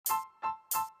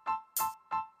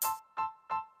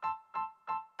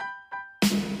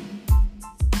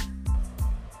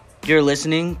You're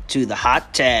listening to the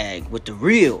Hot Tag with the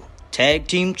real tag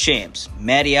team champs,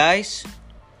 Matty Ice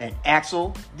and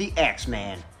Axel the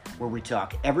Axeman, where we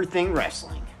talk everything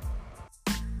wrestling.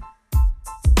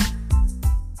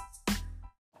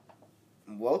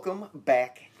 Welcome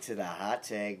back to the Hot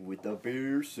Tag with the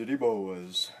Beer City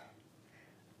Boys.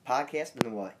 Podcast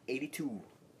number 82.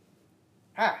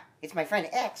 Ah, it's my friend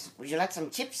X. Would you like some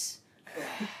chips?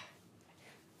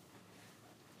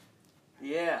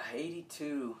 Yeah,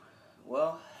 82.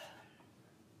 Well,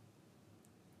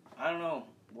 I don't know.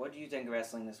 What do you think of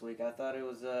wrestling this week? I thought it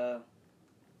was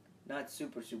not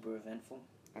super eventful.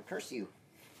 I curse you.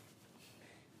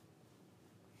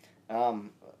 I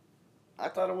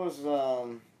thought it was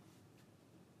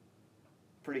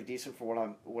pretty decent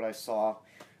for what I saw.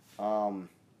 I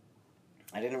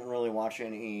didn't really watch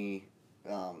any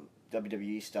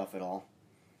WWE stuff at all.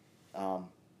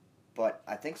 But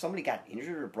I think somebody got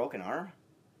injured or broken arm.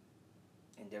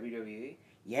 In WWE?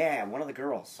 Yeah, one of the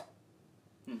girls.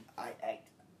 I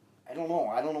don't know.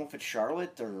 I don't know if it's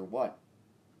Charlotte or what.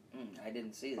 I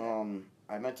didn't see that.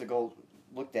 I meant to go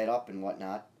look that up and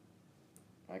whatnot.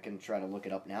 I can try to look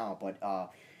it up now. But,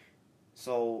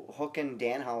 so Hook and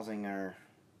Danhausen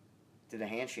did a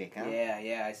handshake, huh?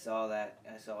 Yeah, I saw that.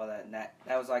 And that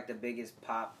was like the biggest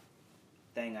pop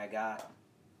thing I got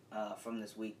from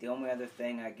this week. The only other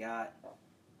thing I got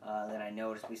that I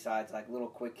noticed besides like little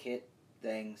quick hit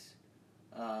things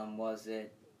was that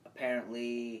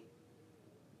apparently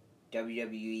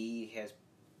WWE has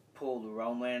pulled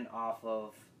Roman off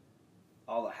of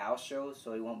all the house shows,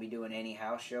 so he won't be doing any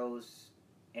house shows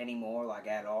anymore, like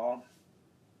at all.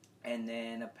 And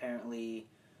then apparently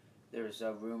there's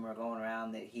a rumor going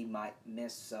around that he might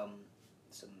miss some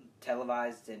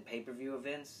televised and pay-per-view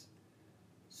events.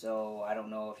 So I don't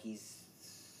know if he's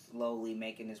slowly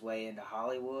making his way into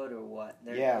Hollywood or what.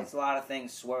 It's a lot of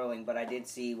things swirling, but I did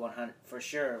see 100%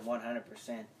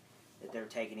 that they're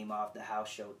taking him off the house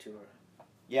show tour.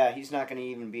 Yeah, he's not going to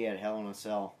even be at Hell in a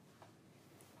Cell.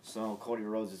 So Cody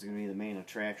Rhodes is going to be the main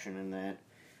attraction in that.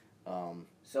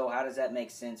 So how does that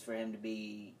make sense for him to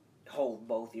hold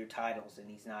both your titles and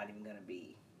he's not even going to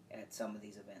be at some of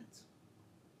these events?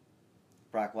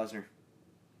 Brock Lesnar.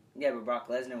 Yeah, but Brock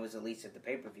Lesnar was at least at the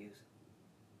pay-per-views.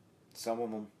 Some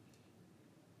of them.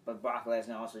 But Brock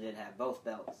Lesnar also didn't have both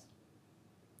belts.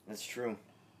 That's true.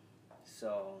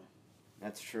 So.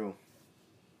 That's true.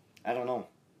 I don't know.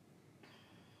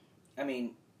 I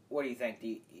mean, what do you think?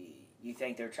 Do you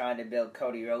think they're trying to build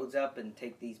Cody Rhodes up and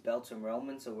take these belts from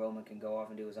Roman so Roman can go off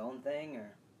and do his own thing,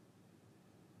 or?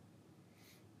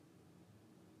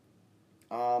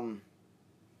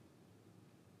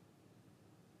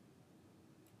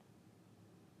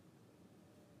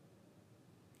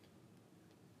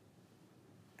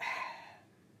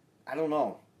 I don't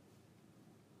know.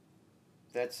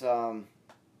 That's I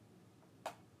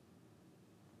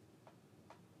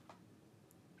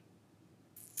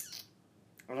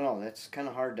don't know. That's kind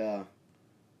of hard to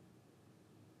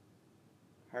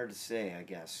say, I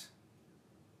guess.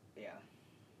 Yeah.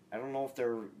 I don't know if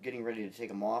they're getting ready to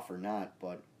take him off or not,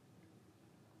 but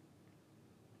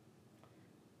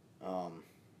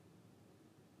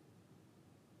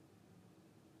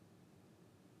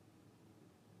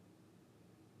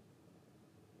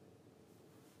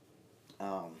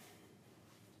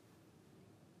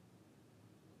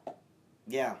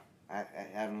yeah, I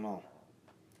don't know.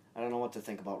 I don't know what to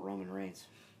think about Roman Reigns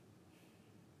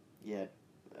yet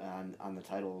on the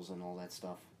titles and all that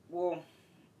stuff. Well,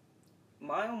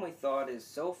 my only thought is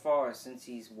so far since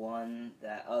he's won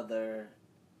the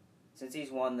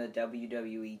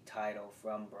WWE title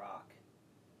from Brock,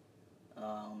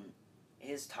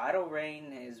 his title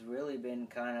reign has really been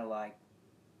kind of like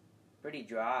pretty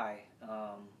dry.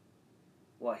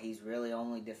 He's really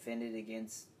only defended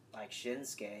against like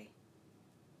Shinsuke,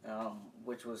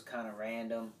 which was kind of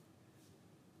random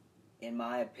in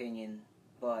my opinion,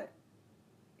 but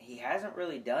he hasn't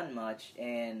really done much,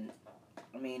 and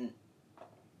I mean,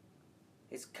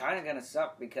 it's kind of going to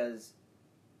suck because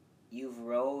you've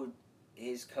rode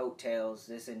his coattails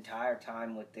this entire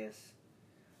time with this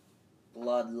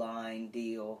bloodline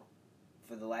deal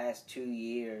for the last 2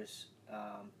 years,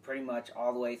 pretty much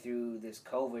all the way through this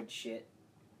COVID shit,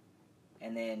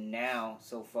 and then now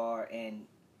so far, and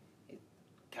it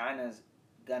kind of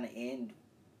going to end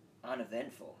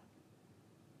uneventful.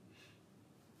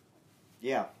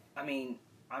 Yeah. I mean,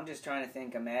 I'm just trying to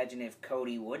think, imagine if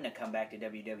Cody wouldn't have come back to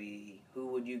WWE. Who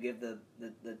would you give the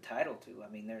title to? I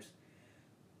mean,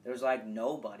 there's like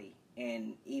nobody.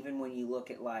 And even when you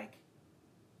look at like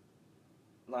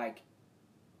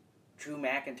Drew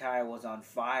McIntyre was on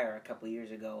fire a couple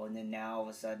years ago, and then now all of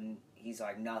a sudden he's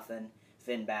like nothing.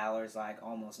 Finn Balor's like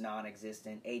almost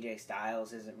non-existent. AJ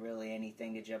Styles isn't really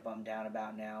anything to jump up and down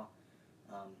about now.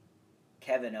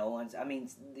 Kevin Owens. I mean,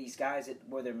 these guys that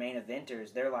were their main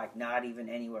eventers, they're like not even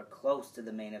anywhere close to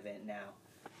the main event now.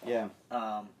 Yeah.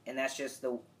 And that's just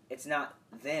it's not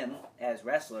them as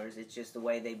wrestlers, it's just the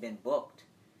way they've been booked.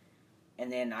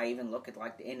 And then I even look at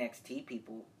like the NXT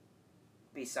people,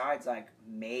 besides like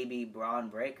maybe Braun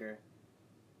Breaker,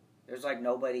 there's like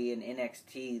nobody in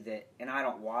NXT that, and I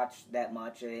don't watch that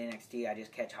much of NXT, I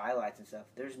just catch highlights and stuff.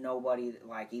 There's nobody that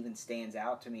like even stands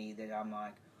out to me that I'm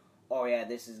like, oh yeah,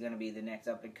 this is going to be the next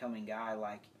up-and-coming guy.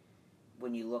 Like,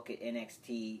 when you look at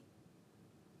NXT,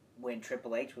 when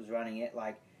Triple H was running it,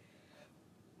 like,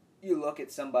 you look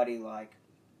at somebody like,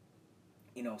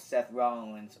 Seth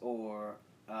Rollins, or,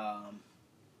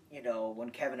 when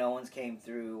Kevin Owens came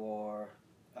through, or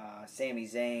Sami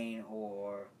Zayn,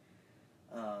 or,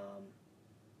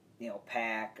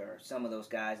 Pac, or some of those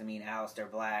guys. I mean,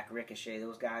 Aleister Black, Ricochet,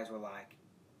 those guys were like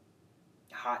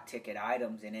hot-ticket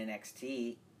items in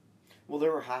NXT. Well,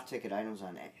 there were hot ticket items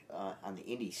on the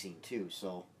indie scene too.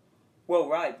 So, well,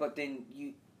 right, but then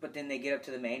they get up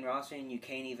to the main roster and you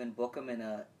can't even book them in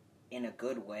a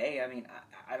good way. I mean,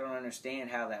 I don't understand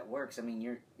how that works. I mean,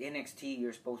 you're NXT.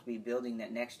 You're supposed to be building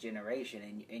that next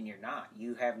generation, and you're not.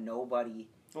 You have nobody.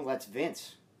 Well, that's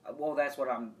Vince. Well, that's what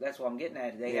I'm getting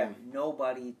at. They have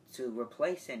nobody to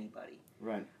replace anybody.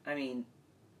 Right. I mean,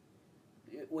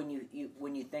 when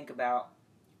you think about.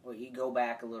 Well, you go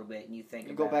back a little bit and you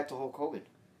think go back to Hulk Hogan.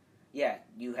 Yeah,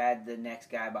 you had the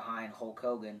next guy behind Hulk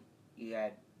Hogan. You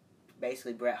had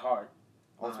basically Bret Hart.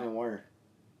 Ultimate Warrior.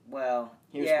 Well,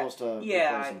 he was supposed to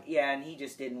replace him. Yeah, and he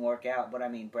just didn't work out. But I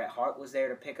mean, Bret Hart was there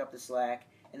to pick up the slack,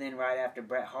 and then right after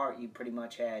Bret Hart, you pretty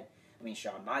much had. I mean,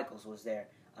 Shawn Michaels was there.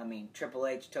 I mean, Triple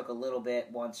H took a little bit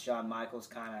once Shawn Michaels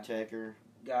kind of Taker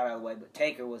got out of the way, but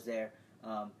Taker was there.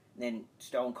 Then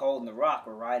Stone Cold and The Rock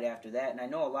were right after that. And I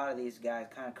know a lot of these guys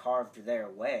kind of carved their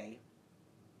way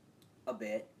a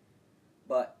bit.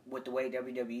 But with the way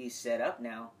WWE's set up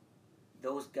now,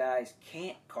 those guys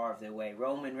can't carve their way.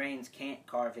 Roman Reigns can't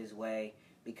carve his way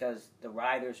because the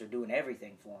writers are doing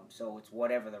everything for him. So it's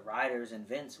whatever the writers and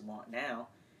Vince want now.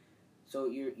 So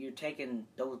you're taking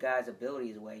those guys'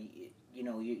 abilities away.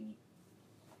 You're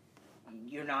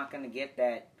not going to get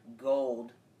that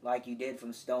gold like you did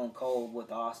from Stone Cold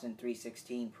with Austin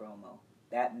 316 promo.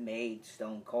 That made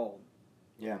Stone Cold.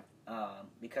 Yeah.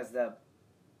 Because the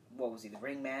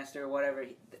ringmaster or whatever,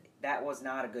 that was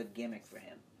not a good gimmick for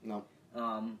him. No.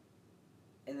 And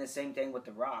the same thing with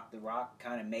The Rock. The Rock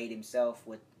kind of made himself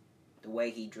with the way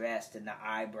he dressed and the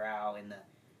eyebrow and the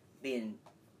being,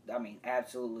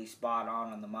 absolutely spot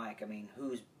on the mic. I mean,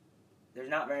 there's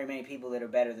not very many people that are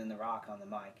better than The Rock on the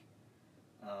mic.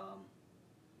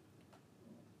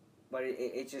 But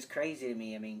it's just crazy to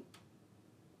me. I mean,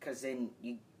 because then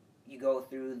you go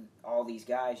through all these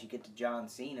guys, you get to John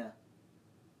Cena,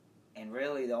 and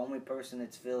really the only person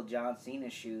that's filled John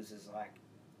Cena's shoes is like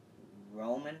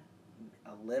Roman,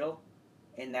 a little,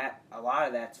 and that a lot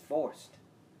of that's forced.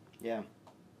 Yeah.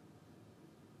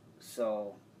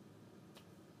 So.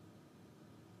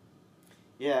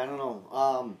 Yeah, I don't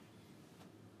know.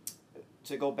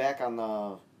 To go back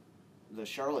on the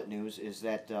Charlotte news is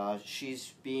that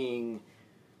she's being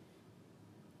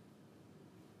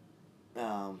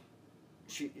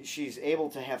she's able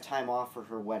to have time off for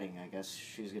her wedding. I guess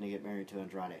she's going to get married to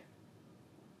Andrade.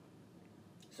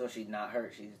 So she's not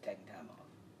hurt. She's taking time off.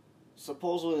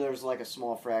 Supposedly there's like a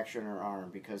small fracture in her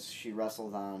arm because she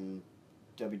wrestled on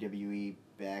WWE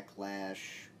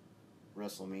Backlash,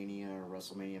 WrestleMania or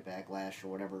WrestleMania Backlash or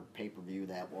whatever pay-per-view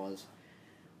that was.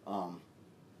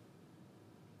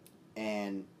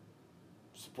 And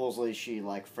supposedly she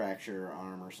like fractured her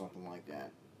arm or something like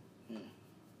that.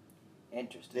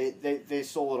 Interesting. They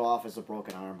sold it off as a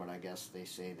broken arm, but I guess they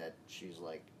say that she's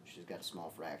got a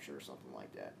small fracture or something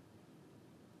like that.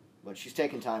 But she's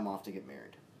taking time off to get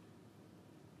married.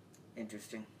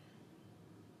 Interesting.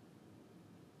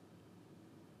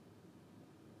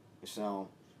 So,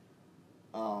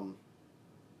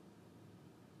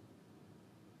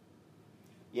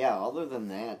 yeah. Other than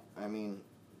that, I mean,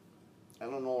 I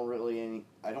don't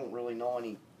really know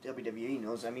any WWE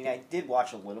news. I mean, I did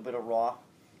watch a little bit of Raw.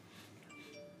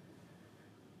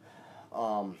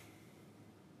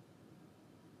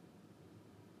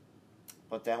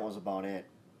 But that was about it.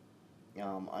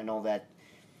 I know that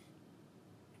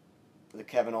the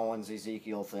Kevin Owens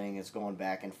Ezekiel thing is going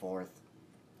back and forth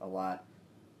a lot.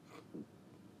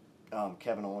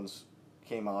 Kevin Owens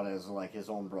came out as like his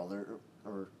own brother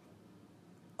or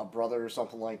a brother or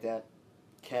something like that.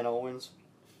 Ken Owens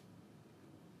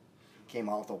came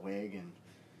out with a wig, and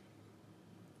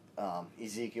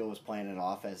Ezekiel was playing it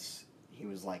off as he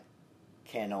was like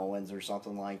Ken Owens or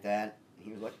something like that.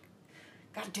 He was like,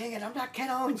 God dang it, I'm not Ken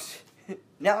Owens.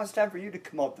 Now it's time for you to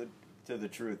come up to the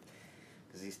truth.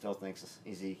 Because he still thinks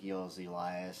Ezekiel is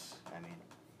Elias. I mean,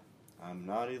 I'm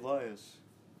not Elias.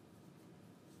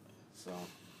 So,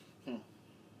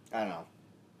 I don't know.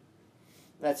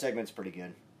 That segment's pretty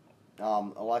good.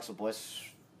 Alexa Bliss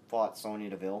fought Sonya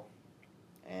Deville.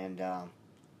 And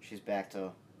she's back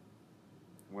to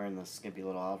wearing the skimpy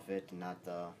little outfit and not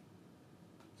the...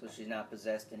 So she's not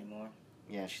possessed anymore?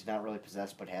 Yeah, she's not really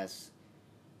possessed, but has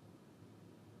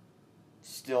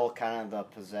still kind of the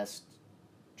possessed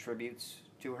tributes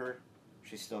to her.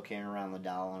 She's still carrying around the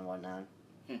doll and whatnot.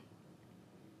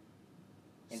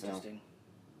 Interesting.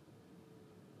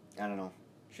 So, I don't know.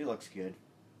 She looks good.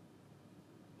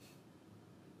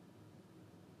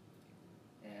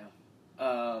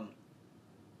 Yeah.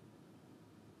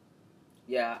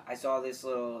 Yeah, I saw this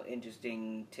little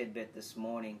interesting tidbit this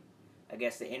morning. I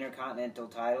guess the Intercontinental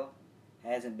title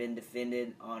hasn't been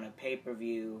defended on a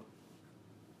pay-per-view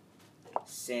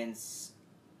since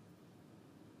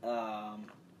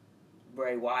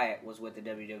Bray Wyatt was with the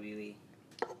WWE.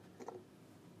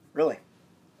 Really?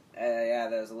 Yeah,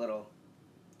 there was a little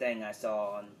thing I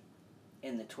saw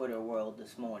in the Twitter world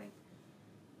this morning.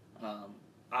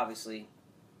 Obviously,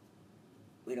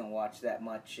 we don't watch that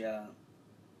much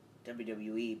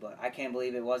WWE, but I can't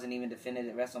believe it wasn't even defended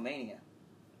at WrestleMania.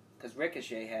 Because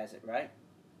Ricochet has it, right?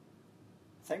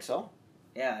 I think so.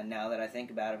 Yeah, and now that I think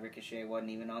about it, Ricochet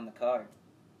wasn't even on the card.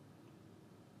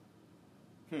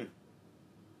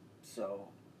 So,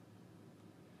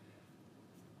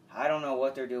 I don't know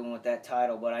what they're doing with that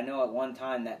title, but I know at one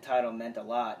time that title meant a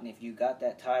lot, and if you got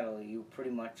that title, you were pretty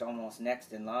much almost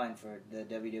next in line for the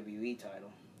WWE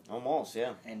title. Almost,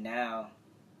 yeah. And now,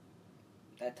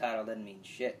 that title doesn't mean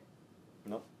shit.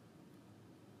 Nope.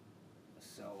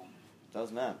 So,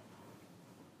 Does not.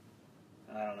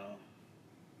 I don't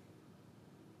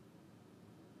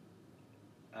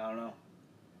know.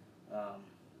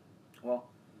 Well,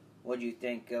 what do you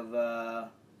think of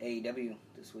AEW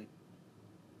this week?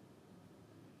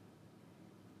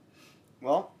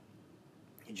 Well,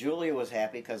 Julia was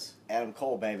happy because Adam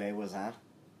Cole, baby, was on.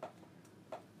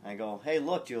 I go, hey,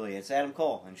 look, Julia, it's Adam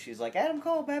Cole. And she's like, Adam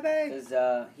Cole, baby.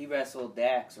 Because he wrestled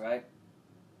Dax, right?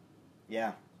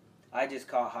 Yeah. I just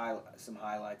caught some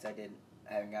highlights. I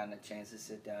haven't gotten a chance to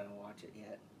sit down and watch it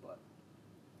yet. But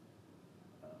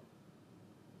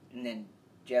and then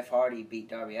Jeff Hardy beat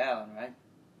Darby Allin, right?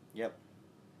 Yep.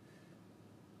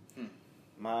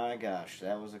 My gosh,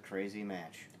 that was a crazy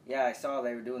match. Yeah, I saw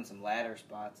they were doing some ladder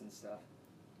spots and stuff.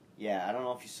 Yeah, I don't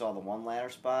know if you saw the one ladder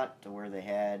spot to where they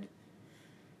had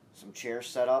some chairs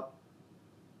set up.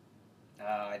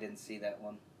 I didn't see that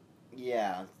one.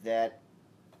 Yeah, that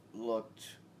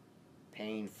looked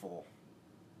painful.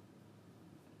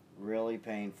 Really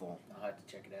painful. I'll have to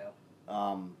check it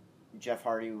out. Jeff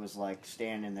Hardy was like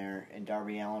standing there, and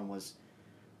Darby Allin was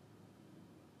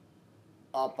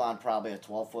up on probably a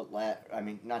 12-foot ladder. I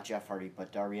mean, not Jeff Hardy,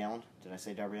 but Darby Allin. Did I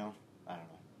say Darby Allin? I don't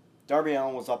know. Darby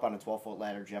Allin was up on a 12-foot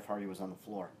ladder. Jeff Hardy was on the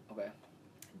floor. Okay.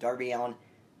 Darby Allin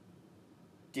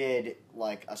did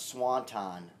like a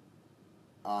swanton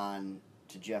on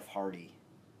to Jeff Hardy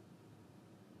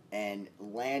and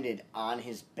landed on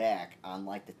his back on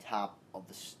like the top of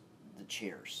the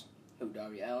chairs. Who,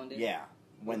 Darby Allin did? Yeah,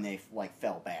 when they like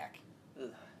fell back. Ugh.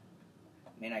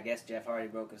 I mean, I guess Jeff Hardy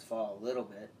broke his fall a little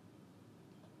bit,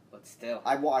 but still.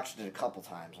 I watched it a couple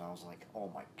times and I was like, oh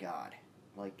my god.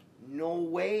 Like, no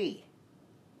way.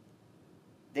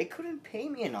 They couldn't pay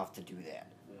me enough to do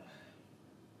that. Ugh.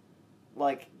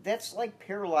 Like, that's like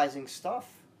paralyzing stuff.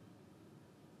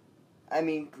 I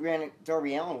mean, granted,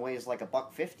 Darby Allin weighs like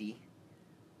 $150.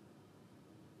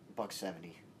 $170,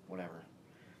 whatever.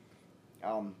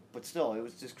 But still, it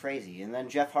was just crazy. And then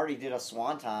Jeff Hardy did a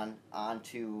swanton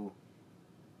onto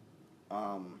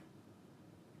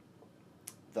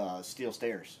the steel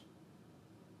stairs.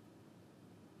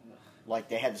 Ugh. Like,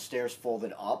 they had the stairs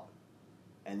folded up,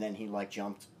 and then he, like,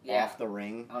 jumped off the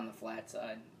ring. On the flat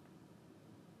side.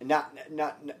 Not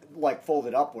like,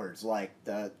 folded upwards. Like,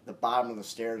 the bottom of the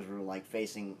stairs were, like,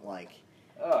 facing, like,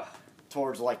 Ugh.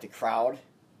 towards, like, the crowd.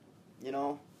 You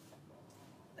know?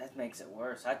 That makes it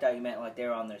worse. I thought you meant like they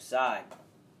were on their side,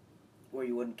 where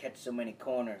you wouldn't catch so many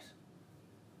corners.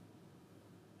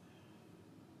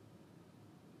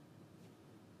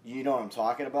 You know what I'm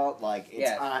talking about? Like,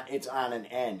 it's on an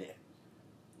end.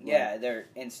 Yeah, they're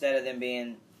instead of them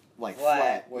being Like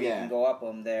flat where you yeah. can go up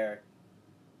them, they're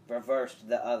reversed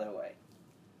the other way.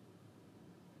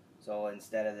 So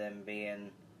instead of them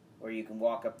being where you can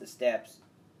walk up the steps,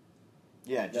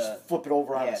 Yeah, just flip it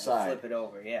over on the side. Flip it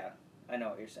over. Yeah, I know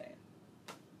what you're saying.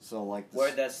 So like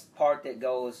where the part that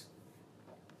goes,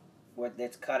 where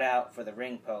that's cut out for the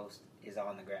ring post is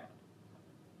on the ground.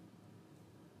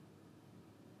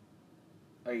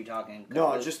 Are you talking?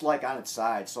 No, just like on its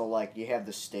side. So like you have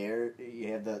the stair,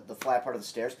 you have the flat part of the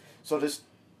stairs. So just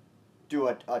do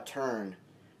a turn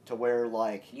to where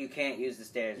like you can't use the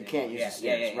stairs. You can't use the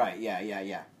stairs. Right?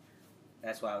 Yeah.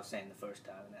 That's what I was saying the first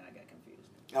time, and then I got confused.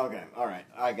 Okay, all right.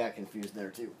 I got confused there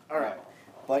too. All right,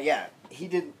 but yeah, he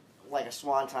did like a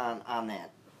swanton on that,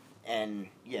 and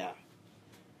yeah.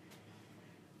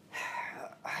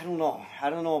 I don't know.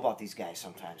 I don't know about these guys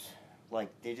sometimes. Like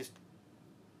they just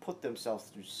put themselves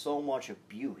through so much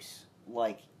abuse.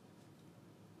 Like,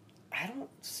 I don't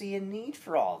see a need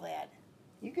for all that.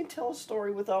 You can tell a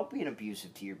story without being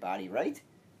abusive to your body, right?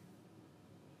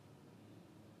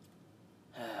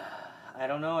 I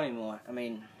don't know anymore. I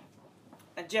mean,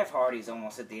 Jeff Hardy's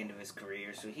almost at the end of his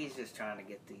career, so he's just trying to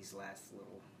get these last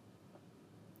little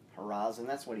hurrahs, and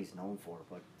that's what he's known for.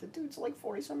 But the dude's like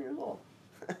 40-some years old.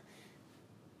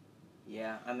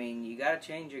 Yeah, I mean, you got to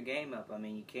change your game up. I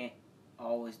mean, you can't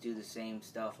always do the same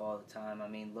stuff all the time. I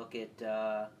mean, look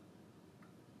at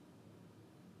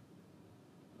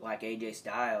like AJ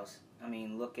Styles. I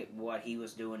mean, look at what he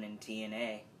was doing in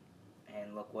TNA,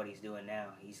 and look what he's doing now.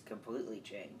 He's completely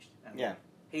changed. I mean, yeah,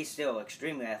 he's still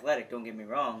extremely athletic. Don't get me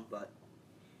wrong, but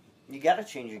you got to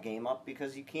change your game up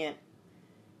because you can't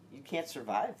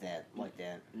survive that like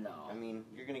that. No, I mean,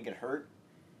 you're gonna get hurt.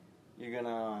 You're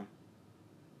gonna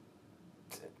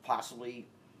possibly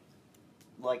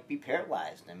like be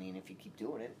paralyzed. I mean, if you keep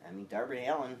doing it. I mean, Darby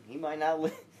Allin, he might not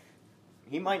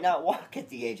walk at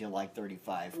the age of like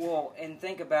 35. Well, and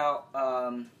think about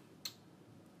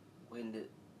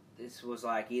this was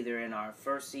like either in our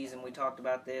first season we talked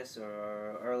about this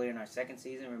or earlier in our second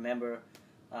season. Remember,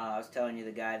 I was telling you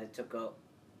the guy that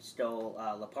stole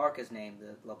La Parca's name,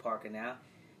 the La Parca now,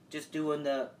 just doing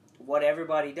what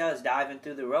everybody does, diving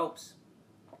through the ropes.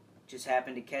 Just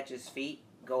happened to catch his feet,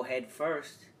 go head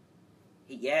first.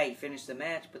 He finished the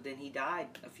match, but then he died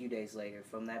a few days later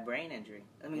from that brain injury.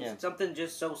 I mean, something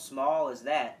just so small as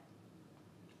that.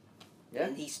 Yeah.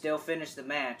 And he still finished the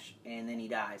match, and then he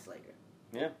dies later.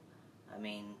 Yeah. I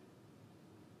mean,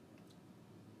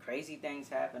 crazy things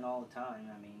happen all the time.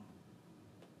 I mean.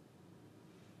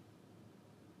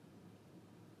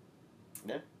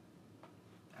 Yeah.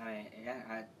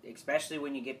 Especially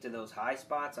when you get to those high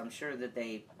spots, I'm sure that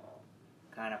they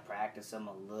kind of practice them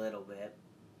a little bit,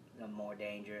 the more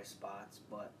dangerous spots,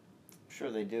 but... Sure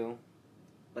they do.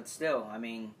 But still, I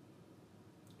mean,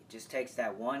 it just takes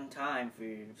that one time for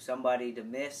somebody to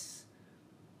miss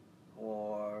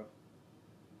or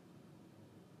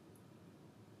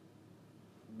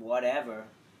whatever,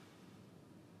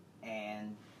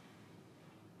 and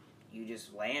you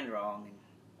just land wrong and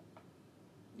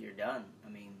you're done. I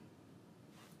mean,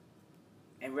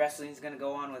 and wrestling's going to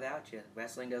go on without you.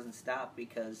 Wrestling doesn't stop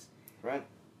because right.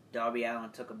 Darby Allin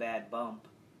took a bad bump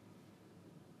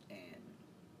and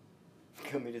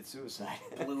committed suicide.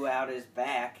 Blew out his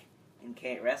back and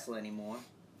can't wrestle anymore.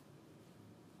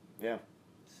 Yeah.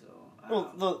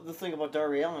 So the thing about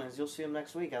Darby Allin is you'll see him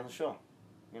next week on the show.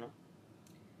 You know.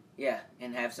 Yeah,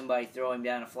 and have somebody throw him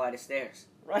down a flight of stairs.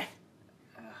 Right.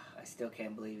 I still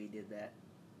can't believe he did that.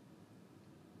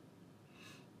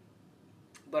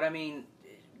 But I mean,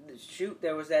 shoot,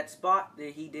 there was that spot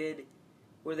that he did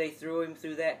where they threw him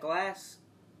through that glass.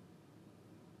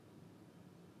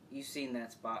 You've seen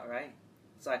that spot, right?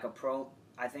 It's like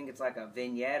I think it's like a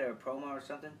vignette or a promo or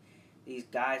something. These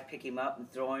guys pick him up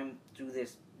and throw him through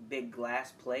this big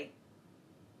glass plate.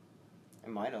 I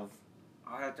might have.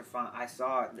 I'll have to find. I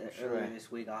saw it earlier this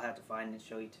week. I'll have to find it and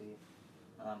show you to you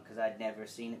because I'd never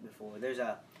seen it before. There's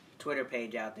a Twitter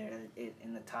page out there.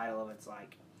 In the title of it's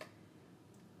like,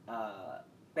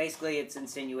 basically it's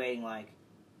insinuating like,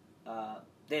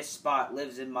 this spot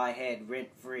lives in my head rent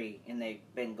free, and they've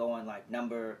been going like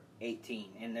number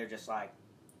 18, and they're just like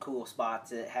cool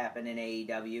spots that happen in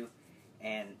AEW,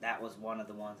 and that was one of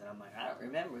the ones, and I'm like, I don't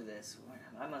remember this.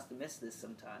 I must have missed this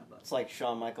sometime. But it's like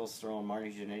Shawn Michaels throwing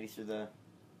Marty Jannetty through the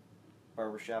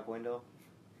barbershop window.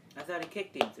 I thought he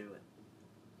kicked him through it.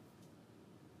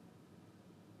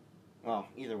 Well,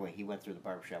 either way, he went through the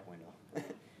barbershop window.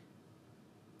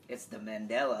 It's the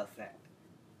Mandela effect.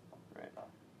 Right.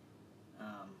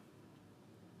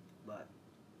 But,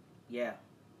 yeah.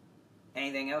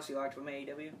 Anything else you liked from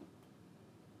AEW?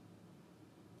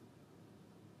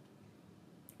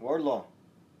 Wardlow.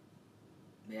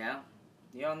 Yeah?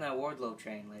 You're on that Wardlow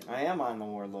train lately. I am on the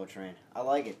Wardlow train. I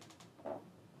like it.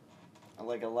 I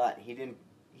like it a lot. He didn't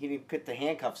put the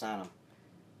handcuffs on him.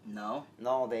 No.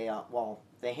 No,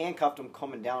 they handcuffed him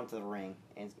coming down to the ring,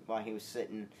 and while he was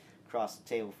sitting across the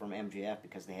table from MJF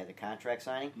because they had the contract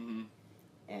signing, Mm-hmm.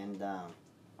 and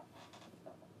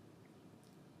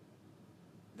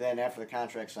then after the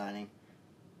contract signing,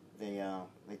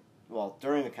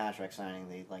 during the contract signing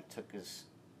they like took his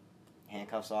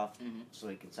handcuffs off so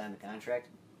he could sign the contract,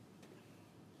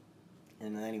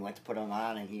 and then he went to put them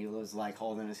on, and he was like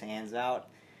holding his hands out,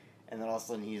 and then all of a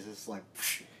sudden he's just like.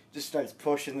 Just starts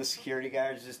pushing the security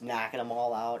guards, just knocking them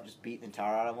all out, just beating the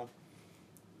tar out of them.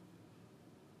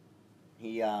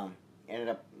 He ended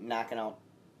up knocking out,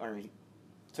 or he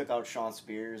took out Shawn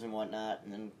Spears and whatnot,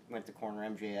 and then went to corner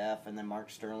MJF, and then Mark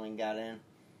Sterling got in.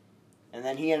 And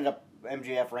then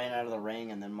MJF ran out of the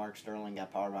ring, and then Mark Sterling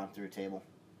got powerbombed through a table.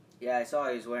 Yeah, I saw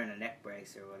he was wearing a neck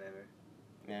brace or whatever.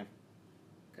 Yeah.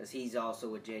 Because he's also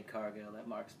with Jade Cargill, that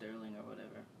Mark Sterling or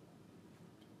whatever.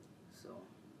 So...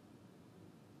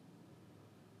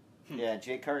 Yeah,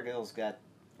 Jade Cargill's got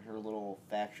her little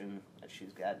faction that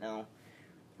she's got now.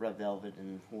 Red Velvet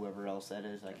and whoever else that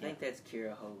is. I think that's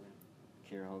Kira Hogan.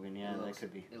 Kira Hogan, yeah, that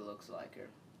could be. It looks like her.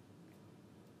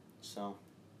 So.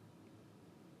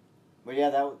 But yeah,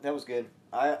 that was good.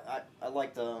 I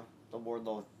like the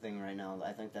Wardlow thing right now.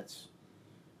 I think that's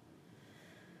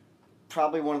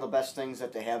probably one of the best things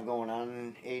that they have going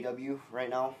on in AEW right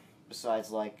now.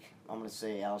 Besides, like, I'm going to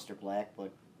say Aleister Black,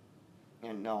 but...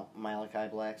 And no, Malachi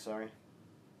Black, sorry.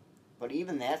 But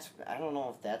even that's... I don't know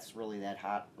if that's really that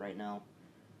hot right now.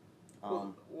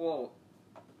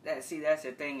 That's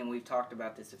the thing, and we've talked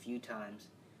about this a few times.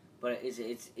 But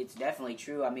it's definitely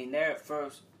true. I mean, there for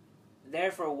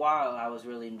a while, I was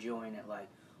really enjoying it. Like,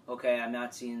 okay, I'm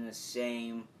not seeing the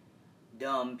same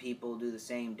dumb people do the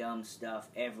same dumb stuff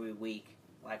every week.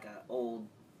 Like an old,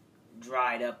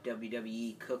 dried up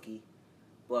WWE cookie.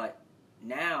 But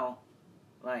now,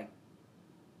 like...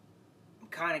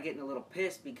 kind of getting a little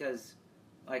pissed because,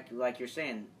 like you're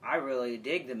saying, I really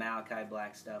dig the Malachi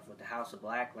Black stuff with the House of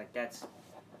Black. Like, that's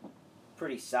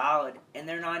pretty solid, and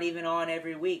they're not even on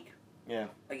every week. Yeah.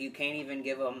 Like, you can't even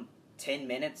give them 10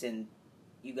 minutes, and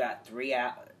you got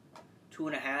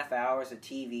 2.5 hours of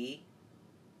TV,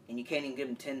 and you can't even give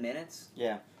them 10 minutes?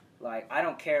 Yeah. Like, I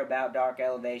don't care about Dark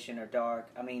Elevation or Dark.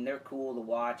 I mean, they're cool to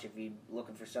watch if you're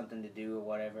looking for something to do or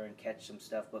whatever and catch some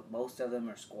stuff, but most of them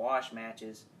are squash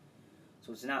matches.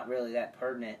 So it's not really that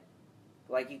pertinent.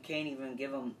 Like, you can't even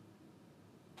give them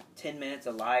 10 minutes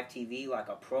of live TV, like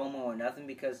a promo or nothing,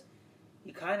 because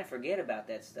you kind of forget about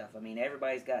that stuff. I mean,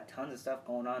 everybody's got tons of stuff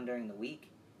going on during the week,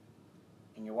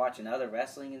 and you're watching other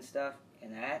wrestling and stuff,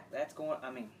 and that's going, I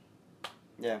mean...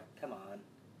 Yeah. Come on.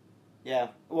 Yeah.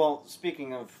 Well,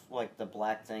 speaking of, like, the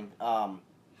Black thing,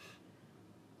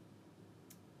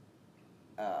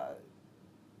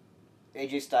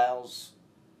 AJ Styles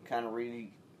kind of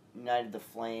reunited the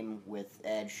flame with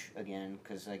Edge again,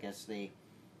 because I guess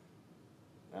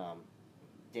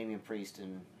Damian Priest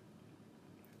and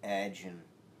Edge and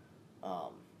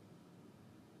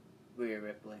Rhea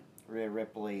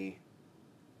Ripley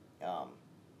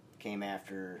came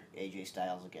after AJ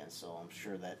Styles again, so I'm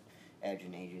sure that Edge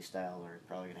and AJ Styles are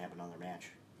probably going to have another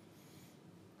match.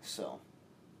 So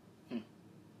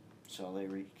they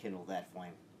rekindled that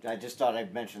flame. I just thought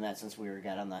I'd mention that since we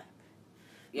got on the...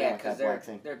 Yeah, because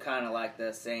they're kind of like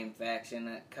the same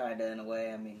faction, kind of in a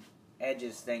way. I mean,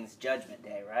 Edge's thing's Judgment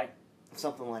Day, right?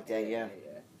 Something like that, yeah.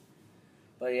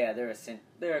 But yeah, they're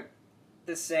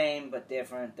the same but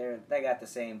different. They got the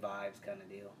same vibes, kind of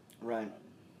deal. Right.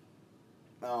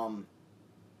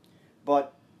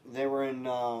 But they were in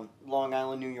Long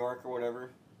Island, New York, or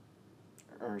whatever,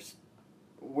 or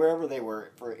wherever they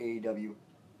were for AEW,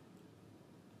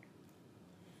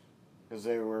 because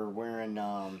they were wearing.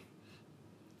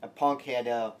 A Punk had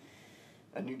a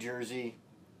New Jersey,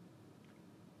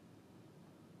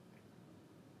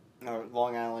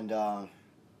 Long Island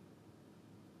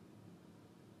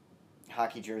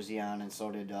hockey jersey on, and so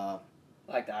did...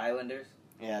 like the Islanders?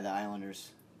 Yeah, the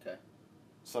Islanders. Okay.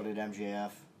 So did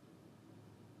MJF.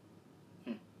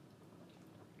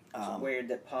 It's weird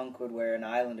that Punk would wear an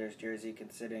Islanders jersey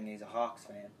considering he's a Hawks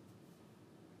fan.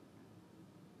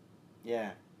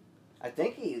 Yeah. I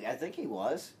think he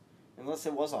was. Unless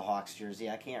it was a Hawks jersey,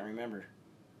 I can't remember.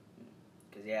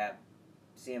 Because, yeah,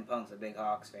 CM Punk's a big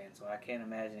Hawks fan, so I can't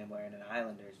imagine him wearing an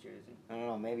Islanders jersey. I don't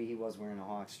know, maybe he was wearing a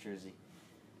Hawks jersey.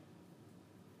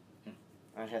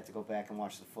 I'd have to go back and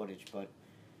watch the footage, but...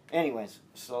 Anyways,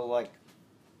 so, like...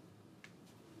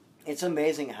 It's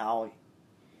amazing how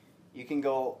you can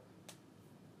go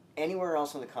anywhere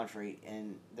else in the country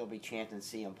and they'll be chanting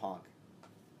CM Punk.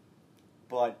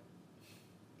 But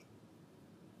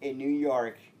in New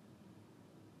York...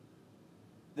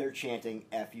 they're chanting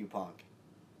 "F you, Punk,"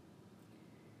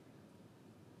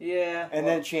 Yeah. and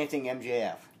then chanting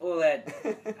MJF. Well,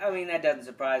 that doesn't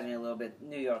surprise me a little bit.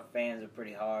 New York fans are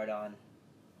pretty hard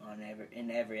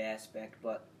in every aspect,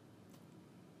 but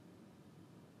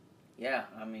yeah,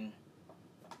 I mean,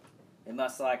 they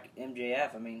must like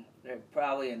MJF. I mean, they're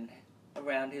probably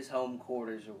around his home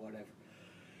quarters or whatever.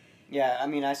 Yeah, I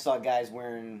mean, I saw guys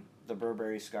wearing the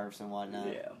Burberry scarves and whatnot.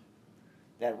 Yeah.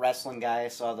 That wrestling guy, I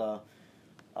saw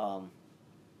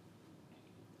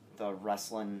the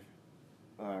wrestling,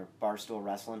 Barstool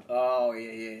Wrestling. Oh,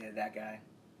 yeah, that guy.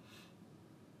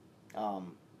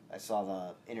 I saw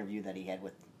the interview that he had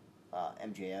with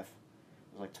MJF. It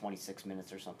was like 26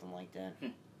 minutes or something like that.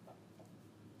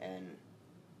 And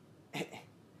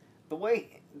the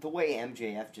way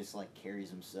MJF just like carries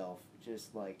himself,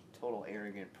 just like total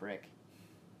arrogant prick,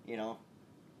 you know.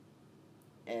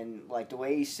 And like the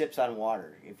way he sips on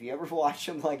water. If you ever watch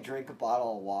him like drink a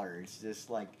bottle of water, it's just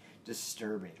like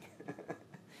disturbing.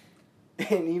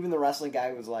 And even the wrestling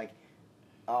guy was like,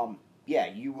 yeah,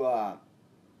 you're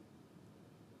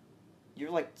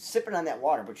like sipping on that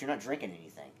water, but you're not drinking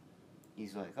anything.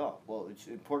 He's like, oh, well, it's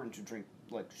important to drink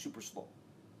like super slow,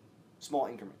 small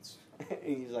increments. And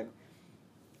he's like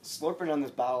slurping on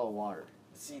this bottle of water.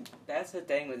 See, that's the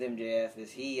thing with MJF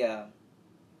is he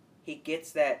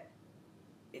gets that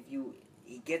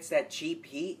he gets that cheap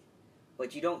heat,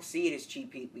 but you don't see it as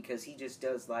cheap heat because he just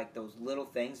does like those little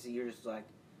things that you're just like,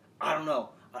 I don't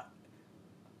know,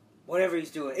 whatever he's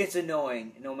doing, it's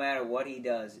annoying. No matter what he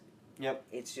does, yep,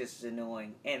 it's just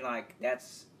annoying. And like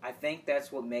I think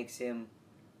that's what makes him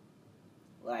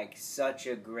like such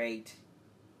a great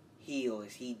heel.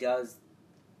 Is he does,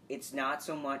 it's not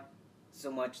so much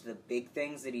the big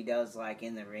things that he does like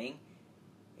in the ring,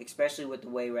 especially with the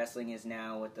way wrestling is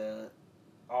now, with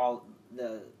all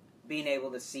the being able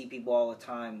to see people all the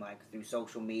time, like through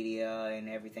social media and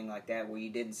everything like that, where you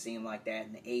didn't see him like that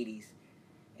in the 80s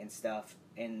and stuff,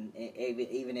 and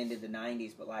even into the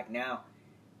 90s. But like now,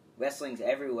 wrestling's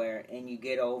everywhere, and you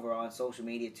get over on social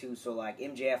media too. So like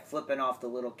MJF flipping off the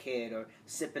little kid, or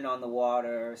sipping on the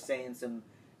water, or saying some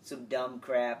dumb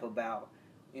crap about,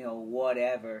 you know,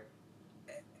 whatever.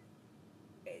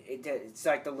 It's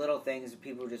like the little things that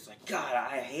people are just like, God,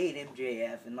 I hate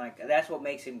MJF, and like that's what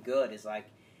makes him good, is like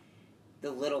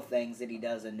the little things that he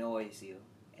does annoys you,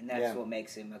 and that's what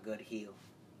makes him a good heel.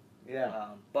 Yeah.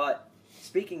 But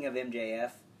speaking of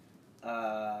MJF,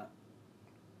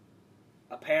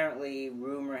 apparently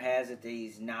rumor has it that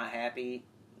he's not happy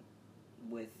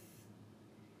with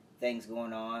things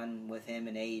going on with him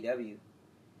in AEW.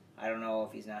 I don't know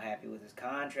if he's not happy with his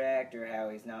contract, or how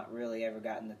he's not really ever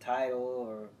gotten the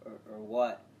title, or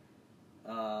what.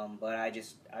 But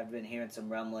I've been hearing some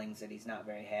rumblings that he's not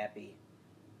very happy.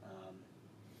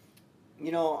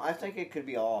 You know, I think it could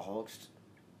be all hoaxed.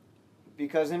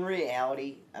 Because in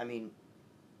reality, I mean,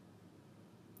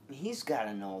 he's got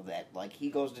to know that, like, he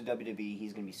goes to WWE,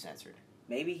 he's going to be censored.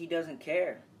 Maybe he doesn't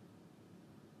care.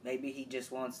 Maybe he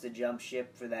just wants to jump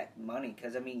ship for that money.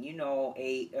 Because, I mean, you know,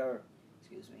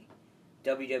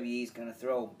 WWE's going to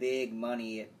throw big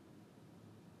money at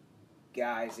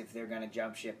guys if they're going to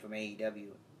jump ship from AEW.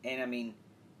 And, I mean,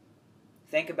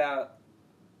 think about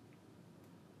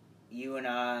you and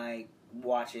I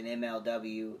watching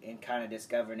MLW and kind of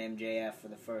discovering MJF for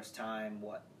the first time,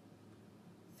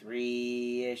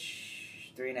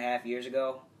 3.5 years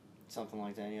ago? Something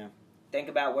like that, yeah. Think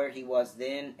about where he was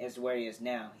then as where he is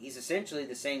now. He's essentially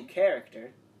the same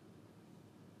character,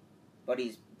 but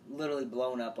he's literally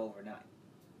blown up overnight.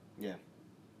 Yeah.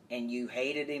 And you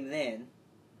hated him then,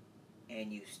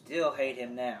 and you still hate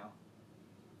him now.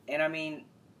 And I mean,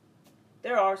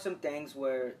 there are some things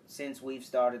where, since we've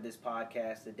started this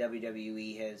podcast, the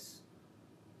WWE has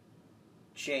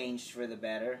changed for the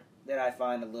better, that I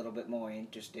find a little bit more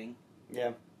interesting.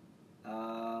 Yeah.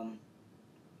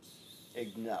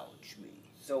 Acknowledge me.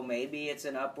 So maybe it's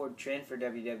an upward trend for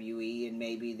WWE, and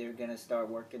maybe they're going to start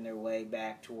working their way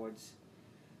back towards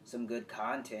some good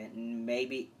content. And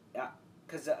maybe,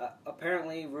 because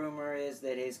apparently rumor is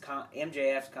that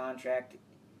MJF's contract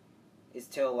is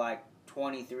till like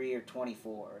 23 or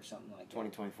 24 or something like that.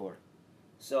 2024.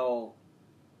 So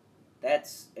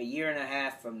that's a year and a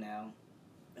half from now.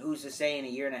 Who's to say in a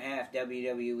year and a half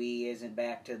WWE isn't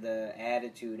back to the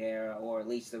Attitude Era, or at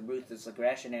least the Ruthless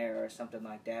Aggression Era, or something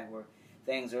like that, where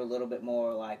things are a little bit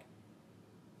more like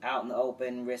out in the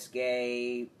open,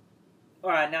 risque,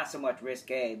 or not so much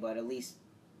risque, but at least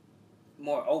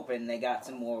more open. They got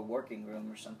some more working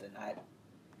room or something.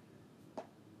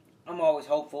 I'm always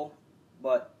hopeful,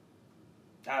 but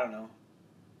I don't know.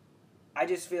 I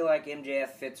just feel like MJF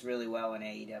fits really well in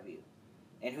AEW.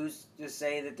 And who's to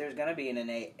say that there's going to be an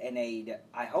AEW?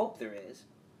 I hope there is.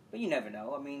 But you never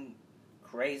know. I mean,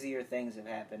 crazier things have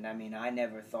happened. I mean, I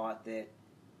never thought that...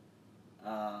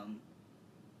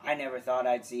 I never thought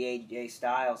I'd see AJ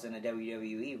Styles in a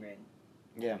WWE ring.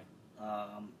 Yeah.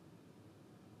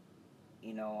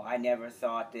 You know, I never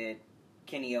thought that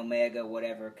Kenny Omega would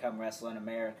ever come wrestle in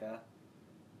America.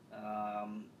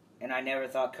 And I never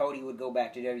thought Cody would go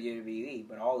back to WWE,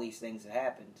 but all these things have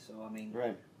happened. So, I mean,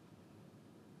 Right.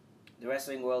 the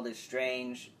wrestling world is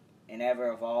strange and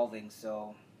ever evolving,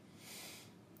 so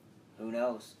who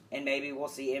knows? And maybe we'll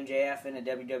see MJF in a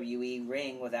WWE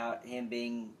ring without him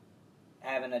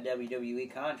having a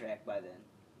WWE contract by then.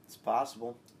 It's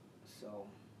possible. So,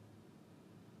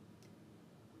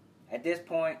 at this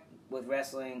point with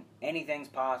wrestling, anything's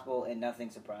possible and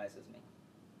nothing surprises me.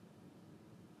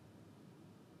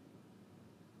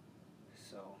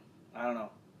 So, I don't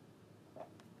know.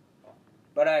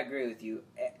 But I agree with you.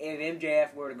 If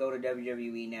MJF were to go to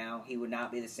WWE now, he would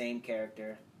not be the same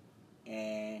character,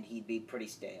 and he'd be pretty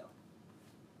stale.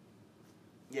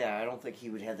 Yeah, I don't think he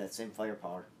would have that same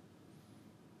firepower.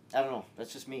 I don't know.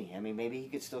 That's just me. I mean, maybe he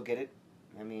could still get it.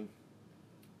 I mean...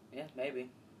 Yeah, maybe.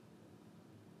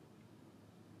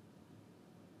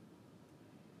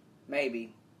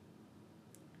 Maybe.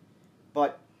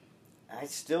 But I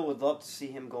still would love to see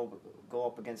him go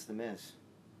up against The Miz.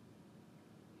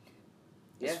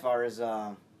 Yeah. As far as,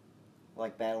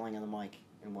 like, battling on the mic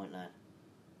and whatnot.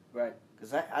 Right.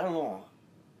 Because I don't know.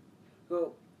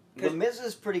 Well, The Miz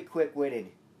is pretty quick-witted.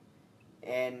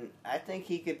 And I think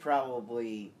he could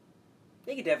probably...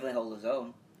 he could definitely hold his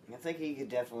own. I think he could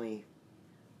definitely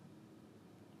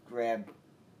grab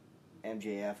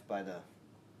MJF by the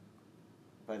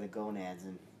gonads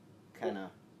and kind of...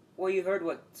 Well, you heard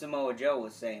what Samoa Joe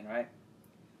was saying, right?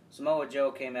 Samoa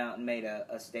Joe came out and made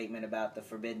a statement about the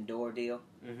Forbidden Door deal.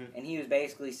 Mm-hmm. And he was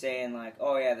basically saying, like,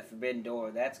 oh yeah, the Forbidden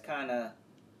Door, that's kind of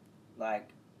like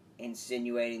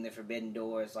insinuating the Forbidden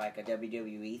Door is like a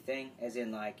WWE thing. As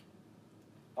in, like,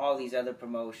 all these other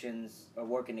promotions are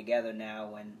working together now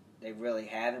when they really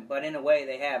haven't. But in a way,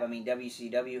 they have. I mean,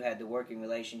 WCW had the working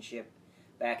relationship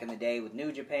back in the day with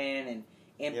New Japan, and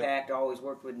Impact always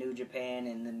worked with New Japan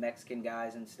and the Mexican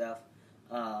guys and stuff.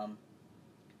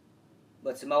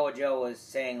 But Samoa Joe was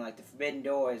saying, like, the Forbidden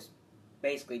Door is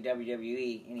basically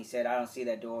WWE, and he said, I don't see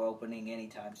that door opening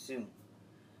anytime soon.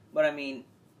 But, I mean,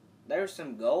 there's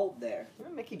some gold there. Well,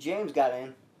 Mickey James got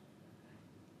in.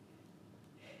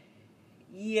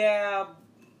 Yeah.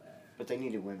 But they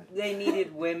needed women. They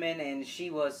needed women, and she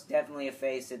was definitely a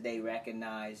face that they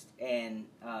recognized. And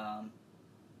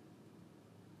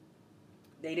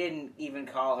they didn't even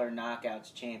call her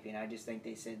Knockouts champion. I just think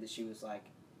they said that she was, like,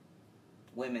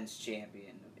 women's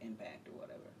champion of Impact or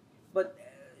whatever. But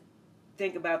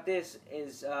think about this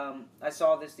is I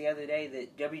saw this the other day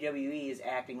that WWE is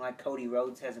acting like Cody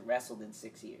Rhodes hasn't wrestled in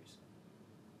 6 years.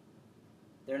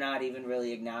 They're not even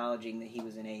really acknowledging that he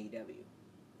was in AEW.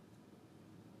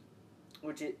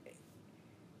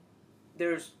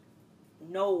 There's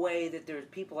no way that there's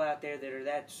people out there that are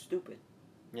that stupid.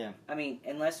 Yeah. I mean,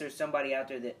 unless there's somebody out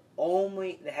there that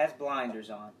has blinders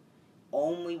on,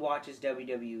 only watches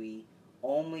WWE,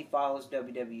 only follows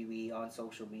WWE on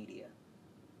social media.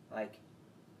 Like,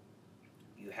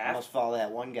 you have must follow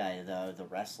that one guy, the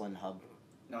Wrestling Hub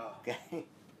No. guy.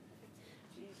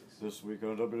 Jesus. This week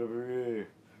on WWE,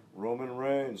 Roman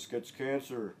Reigns gets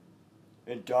cancer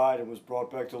and died and was brought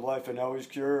back to life, and now he's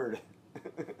cured.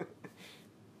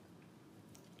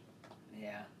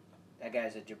 Yeah. That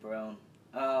guy's a jabron.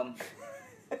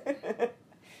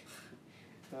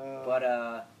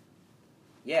 But,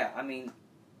 yeah, I mean,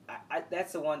 I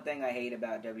that's the one thing I hate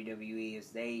about WWE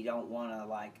is they don't want to,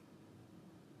 like,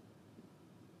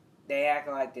 they act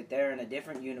like that they're in a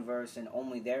different universe and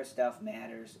only their stuff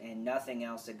matters and nothing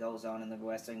else that goes on in the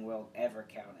wrestling world ever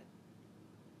counted.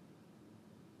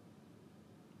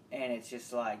 And it's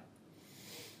just like...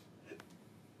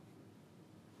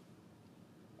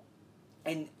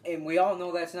 And we all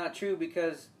know that's not true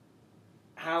because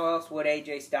how else would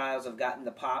AJ Styles have gotten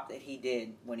the pop that he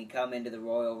did when he come into the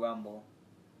Royal Rumble?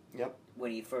 Yep.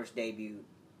 When he first debuted.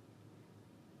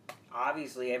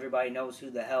 Obviously, everybody knows who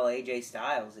the hell AJ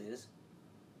Styles is.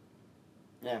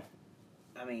 Yeah.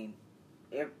 I mean,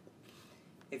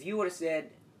 if you would have said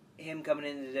him coming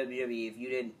into the WWE, if you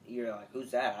didn't, you're like,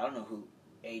 who's that? I don't know who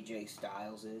AJ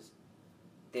Styles is.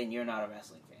 Then you're not a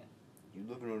wrestling fan. You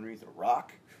living underneath a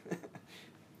rock?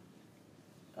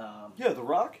 Yeah, The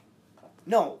Rock?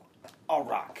 No, a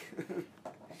rock.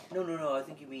 No, I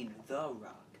think you mean The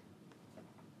Rock.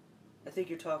 I think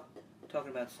you're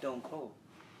talking about Stone Cold.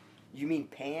 You mean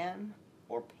Pan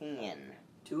or Pan?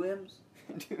 2 M's?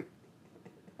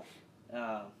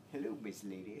 Hello, Miss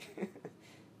Lady.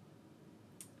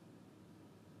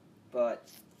 But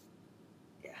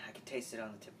yeah, I can taste it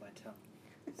on the tip of my tongue.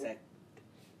 Is that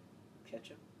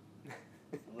ketchup?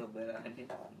 A little bit of onion.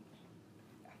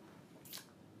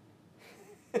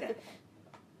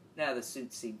 Now the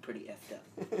suits seem pretty effed up.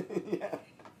 Yeah.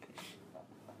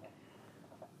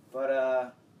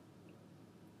 But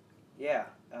yeah.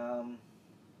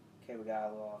 Okay, we got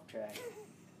a little off track.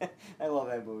 I love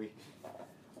that movie.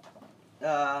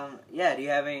 Yeah. Do you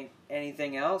have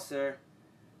anything else, or?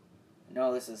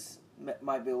 No, this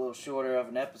might be a little shorter of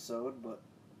an episode, but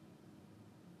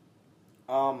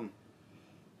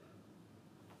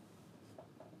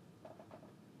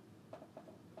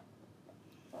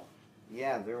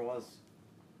yeah, there was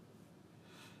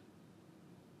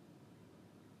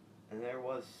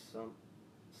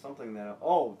something that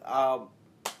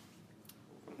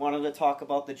wanted to talk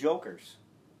about the Jokers,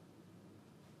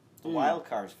 the wild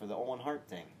cards for the Owen Hart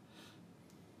thing.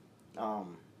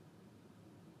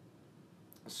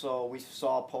 So we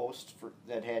saw a post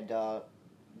that had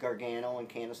Gargano and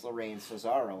Candice LeRae and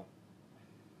Cesaro,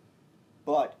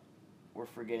 but we're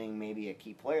forgetting maybe a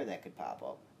key player that could pop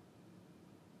up.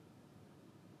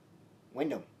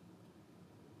 Wyndham.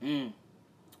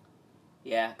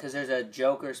 Yeah, because there's a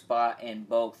Joker spot in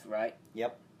both, right?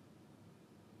 Yep.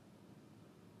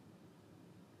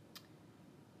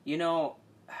 You know,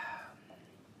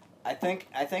 I think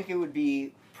it would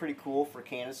be pretty cool for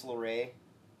Candice LeRae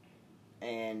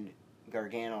and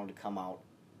Gargano to come out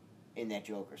in that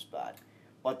Joker spot,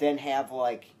 but then have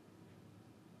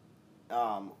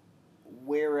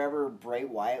wherever Bray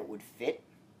Wyatt would fit,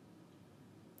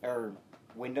 or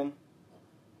Wyndham,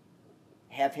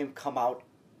 have him come out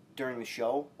during the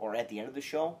show or at the end of the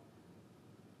show.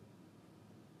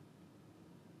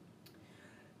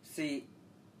 See,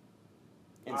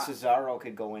 and Cesaro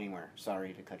could go anywhere.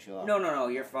 Sorry to cut you off. No,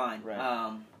 you're fine.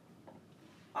 Right.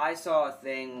 I saw a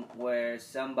thing where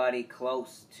somebody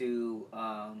close to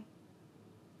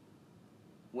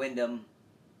Wyndham,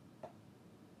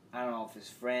 I don't know if his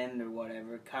friend or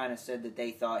whatever, kind of said that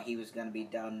they thought he was going to be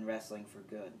done wrestling for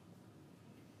good.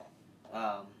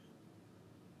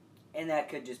 And that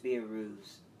could just be a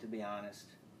ruse, to be honest.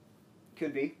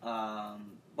 Could be.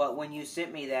 But when you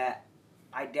sent me that,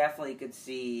 I definitely could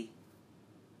see,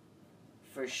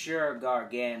 for sure,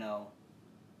 Gargano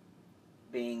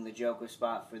being the Joker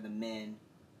spot for the men.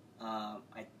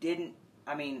 Candice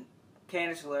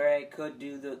LeRae could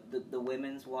do the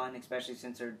women's one, especially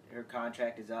since her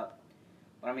contract is up.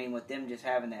 But I mean, with them just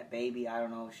having that baby, I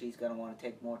don't know if she's going to want to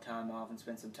take more time off and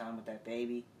spend some time with that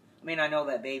baby. I mean, I know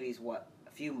that baby's, a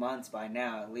few months by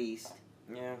now at least.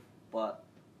 Yeah. But,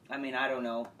 I mean, I don't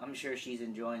know. I'm sure she's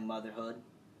enjoying motherhood.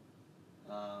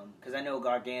 Because I know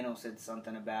Gargano said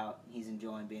something about he's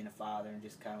enjoying being a father and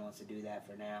just kind of wants to do that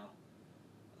for now.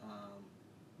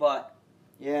 But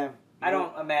yeah, I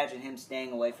don't imagine him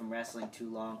staying away from wrestling too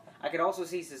long. I could also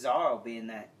see Cesaro being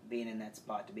in that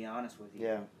spot, to be honest with you.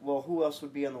 Yeah. Well, who else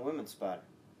would be on the women's spot?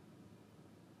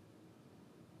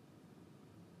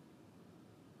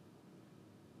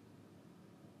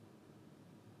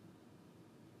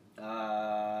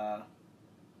 I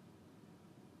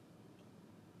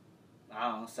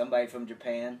don't know, somebody from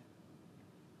Japan.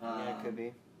 Yeah, it could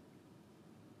be.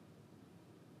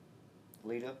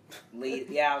 Lita?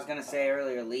 Yeah, I was going to say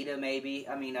earlier, Lita maybe.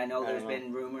 I mean, I know there's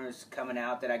been rumors coming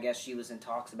out that I guess she was in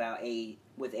talks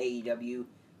with AEW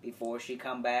before she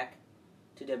come back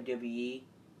to WWE.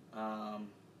 I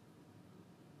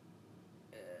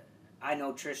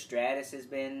know Trish Stratus has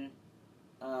been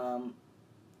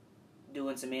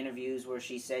doing some interviews where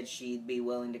she said she'd be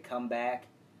willing to come back.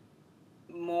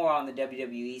 More on the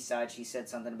WWE side, she said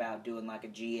something about doing like a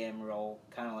GM role,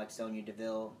 kind of like Sonya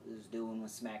Deville is doing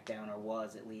with SmackDown, or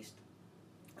was at least.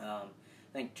 I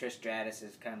think Trish Stratus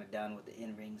is kind of done with the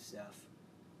in-ring stuff.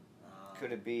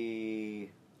 Could it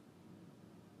be...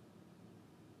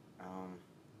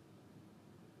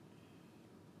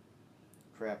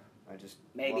 crap, I just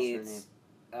maybe lost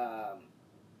her name.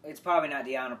 It's probably not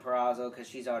Deonna Purrazzo because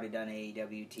she's already done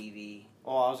AEW TV.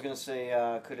 Oh, I was going to say,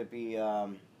 could it be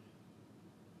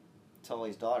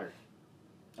Tully's daughter?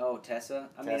 Oh, Tessa?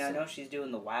 I mean, I know she's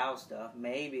doing the WoW stuff,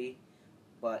 maybe.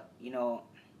 But,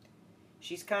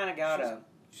 she's kind of got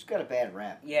She's got a bad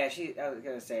rap. Yeah, I was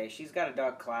going to say, she's got a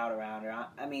dark cloud around her.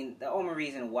 I mean, the only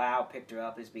reason WoW picked her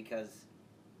up is because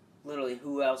literally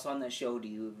who else on the show do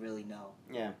you really know?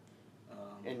 Yeah.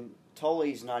 And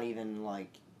Tully's not even,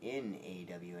 in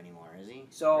AEW anymore, is he?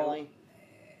 So, really?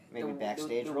 Maybe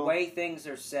backstage the role? The way things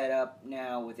are set up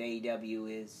now with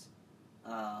AEW is,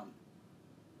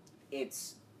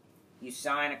 it's you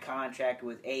sign a contract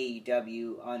with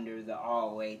AEW under the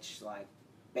ROH like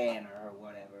banner or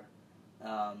whatever.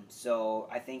 So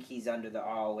I think he's under the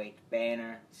ROH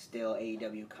banner, still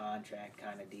AEW contract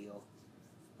kind of deal.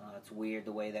 It's weird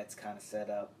the way that's kind of set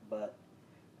up, but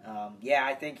yeah,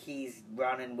 I think he's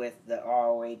running with the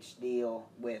ROH deal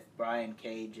with Brian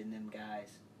Cage and them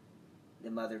guys,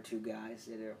 them other two guys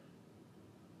that are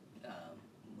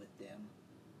with them.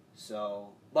 So,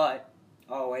 but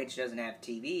ROH doesn't have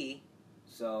TV,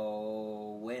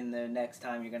 so when the next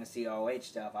time you're going to see ROH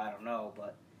stuff, I don't know,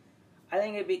 but I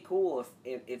think it'd be cool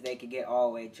if they could get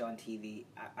ROH on TV.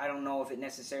 I don't know if it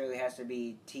necessarily has to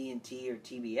be TNT or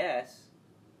TBS,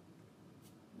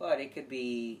 but it could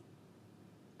be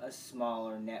a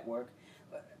smaller network.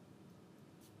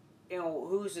 You know,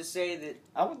 who's to say that...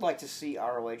 I would like to see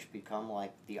ROH become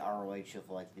like the ROH of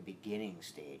like the beginning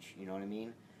stage, you know what I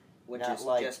mean? Which Not is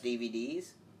like, just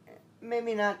DVDs?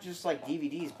 Maybe not just like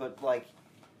DVDs, but like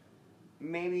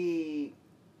maybe...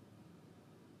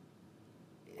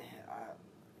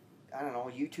 I don't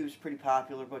know, YouTube's pretty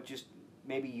popular, but just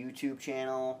maybe YouTube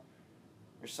channel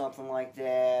or something like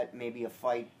that. Maybe a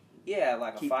fight. Yeah,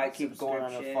 like a fight keep going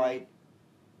on a fight.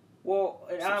 Well,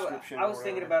 and I was or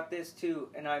thinking whatever. about this too,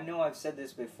 and I know I've said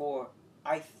this before.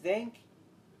 I think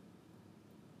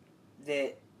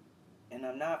that, and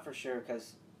I'm not for sure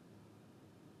because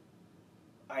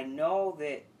I know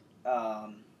that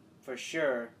for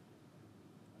sure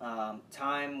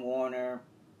Time Warner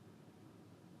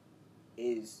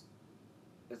is,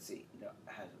 let's see, no,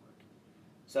 how does it work?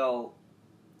 So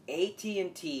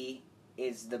AT&T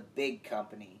is the big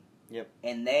company. Yep.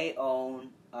 And they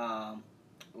own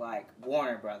like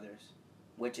Warner Brothers,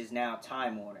 which is now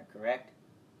Time Warner, correct?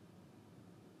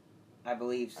 I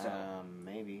believe so.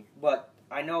 Maybe. But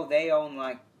I know they own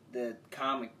like the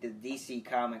DC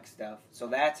comic stuff. So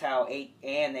that's how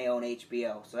and they own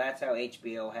HBO. So that's how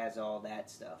HBO has all that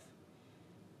stuff.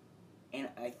 And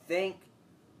I think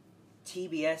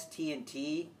TBS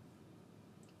TNT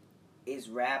is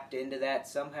wrapped into that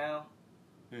somehow.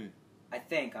 I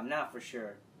think. I'm not for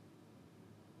sure.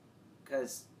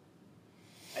 Because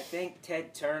I think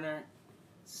Ted Turner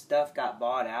stuff got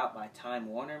bought out by Time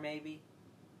Warner, maybe.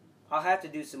 I'll have to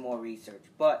do some more research.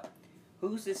 But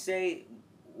who's to say,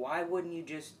 why wouldn't you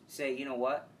just say, you know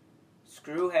what?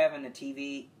 Screw having a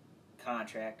TV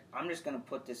contract. I'm just going to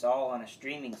put this all on a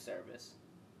streaming service.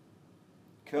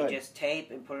 Could. You just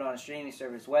tape and put it on a streaming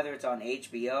service, whether it's on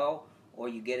HBO or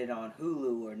you get it on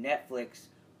Hulu or Netflix,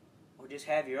 or just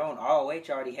have your own. ROH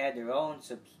already had their own,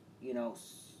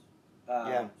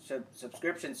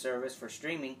 subscription service for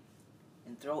streaming,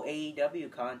 and throw AEW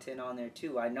content on there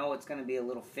too. I know it's going to be a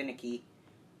little finicky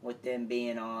with them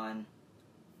being on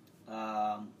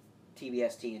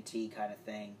TBS TNT kind of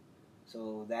thing,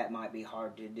 so that might be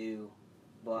hard to do,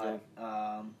 but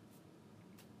I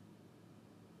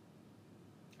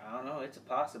don't know, it's a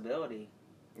possibility.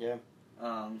 Yeah.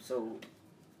 So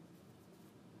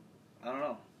I don't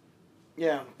know.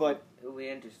 Yeah, but It'll be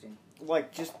interesting.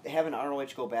 like just having ROH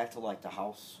go back to like the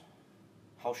house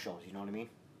shows, you know what I mean?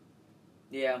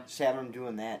 Yeah. Just having them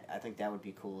doing that, I think that would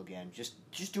be cool again. Just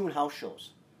doing house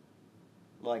shows.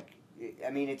 Like, I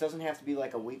mean, it doesn't have to be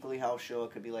like a weekly house show.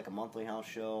 It could be like a monthly house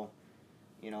show.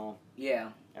 You know. Yeah.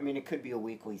 I mean, it could be a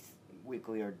weekly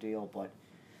ordeal, but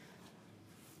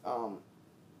I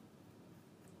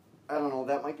don't know.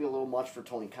 That might be a little much for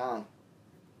Tony Khan.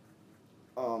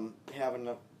 Having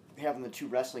the two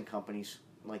wrestling companies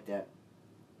like that.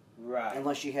 Right.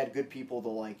 Unless you had good people to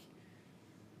like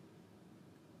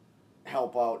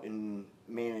help out and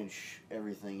manage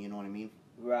everything, you know what I mean?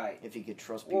 Right. If you could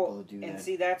trust people to do that. And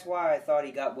see, that's why I thought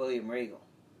he got William Regal.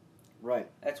 Right.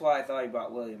 That's why I thought he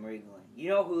brought William Regal in. You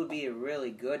know who would be a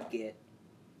really good get?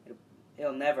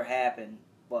 It'll never happen,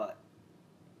 but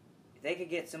if they could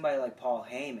get somebody like Paul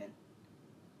Heyman,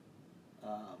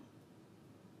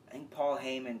 I think Paul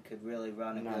Heyman could really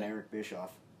run a Not good... Eric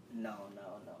Bischoff. No.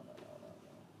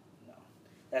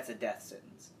 That's a death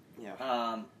sentence.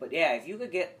 Yeah. But yeah, if you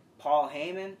could get Paul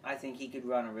Heyman, I think he could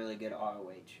run a really good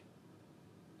ROH.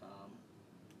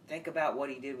 Think about what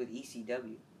he did with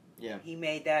ECW. Yeah. He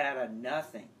made that out of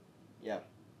nothing. Yeah.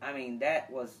 I mean,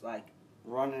 that was like...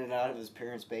 Running it out of his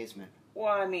parents' basement.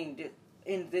 Well, I mean,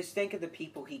 just think of the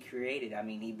people he created. I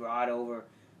mean, he brought over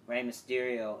Rey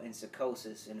Mysterio and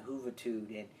Psychosis and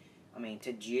Juventud and, I mean,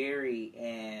 Tajiri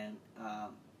and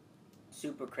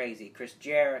Super Crazy, Chris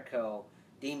Jericho,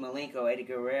 Dean Malenko, Eddie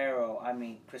Guerrero, I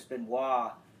mean, Chris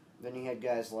Benoit. Then you had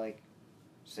guys like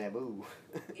Sabu.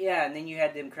 Yeah, and then you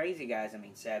had them crazy guys. I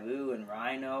mean, Sabu and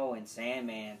Rhino and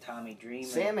Sandman, Tommy Dreamer.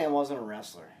 Sandman wasn't a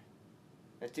wrestler.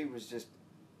 That dude was just...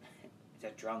 He's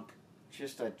a drunk.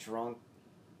 just a drunk.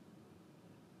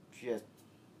 Just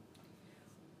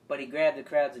But he grabbed the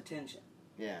crowd's attention.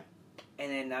 yeah.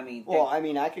 And then, I mean... Well, I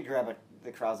mean, I could grab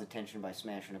the crowd's attention by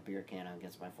smashing a beer can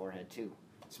against my forehead too,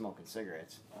 smoking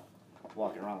cigarettes,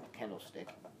 walking around with a kendo stick.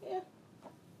 Yeah.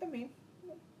 I mean,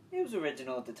 it was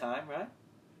original at the time, right?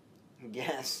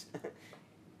 Yes.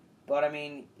 But, I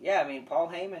mean, yeah, I mean, Paul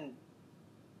Heyman...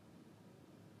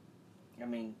 I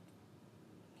mean,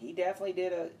 he definitely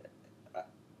did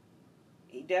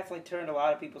he definitely turned a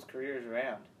lot of people's careers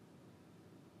around.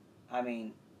 I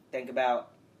mean, think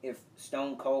about if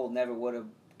Stone Cold never would have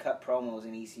cut promos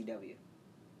in ECW.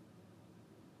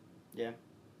 Yeah.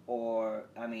 Or,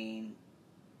 I mean,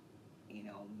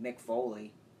 Mick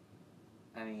Foley.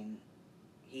 I mean,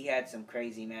 he had some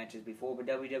crazy matches before, but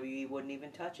WWE wouldn't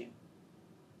even touch him.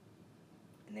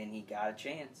 And then he got a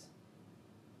chance.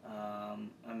 I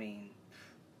mean...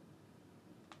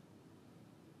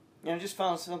 Yeah, I just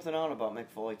found something out about Mick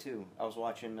Foley too. I was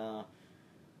watching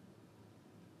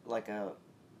like a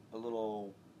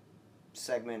little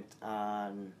segment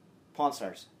on Pawn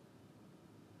Stars,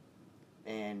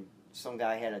 and some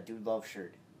guy had a Dude Love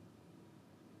shirt,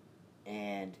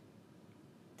 and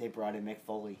they brought in Mick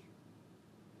Foley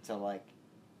to like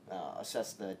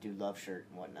assess the Dude Love shirt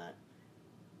and whatnot,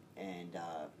 and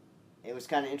it was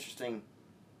kind of interesting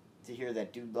to hear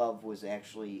that Dude Love was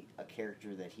actually a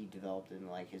character that he developed in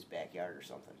like his backyard or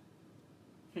something.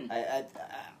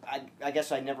 I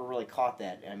guess I never really caught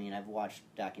that. I mean, I've watched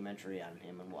documentary on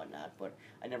him and whatnot, but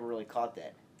I never really caught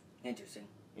that. Interesting.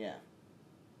 Yeah.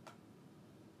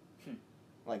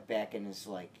 Like back in his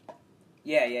like.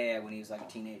 Yeah, when he was like a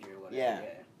teenager or whatever. Yeah.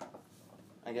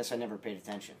 I guess I never paid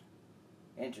attention.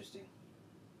 Interesting.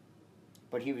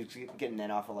 But he was getting that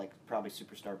off of like probably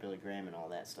Superstar Billy Graham and all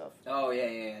that stuff. Oh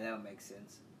yeah, that would make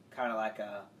sense. Kind of like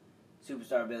a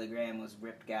Superstar Billy Graham was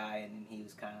ripped guy, and then he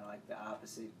was kind of like the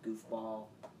opposite, goofball.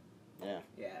 Yeah.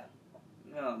 Yeah.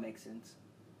 No, it makes sense.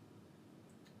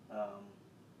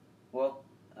 Well,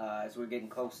 as we're getting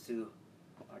close to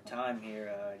our time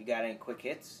here, you got any quick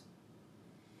hits?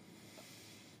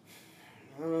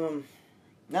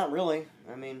 Not really.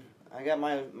 I mean, I got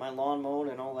my lawn mowed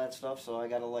and all that stuff, so I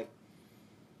gotta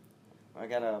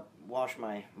wash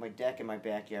my deck in my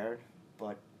backyard,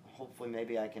 but hopefully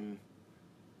maybe I can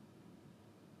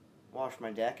wash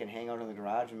my deck and hang out in the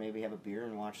garage and maybe have a beer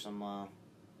and watch some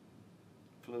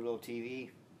Pluto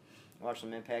TV, watch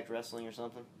some Impact Wrestling or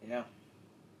something. Yeah.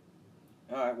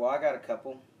 Alright, well, I got a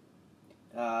couple.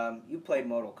 You played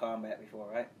Mortal Kombat before,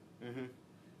 right? Mm-hmm.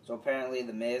 So apparently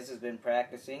The Miz has been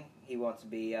practicing. He wants to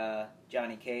be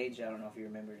Johnny Cage. I don't know if you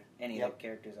remember any of the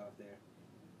characters off there.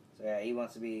 So yeah, he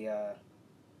wants to be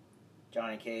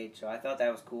Johnny Cage. So I thought that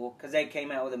was cool. Because they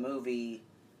came out with a movie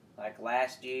like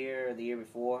last year or the year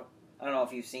before. I don't know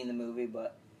if you've seen the movie,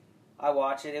 but I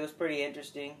watched it. It was pretty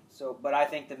interesting. But I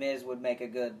think The Miz would make a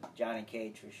good Johnny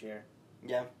Cage for sure.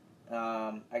 Yeah.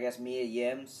 I guess Mia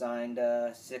Yim signed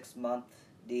a 6-month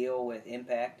deal with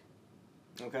Impact.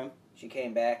 Okay. She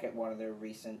came back at one of their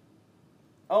recent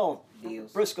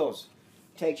deals. Briscoes.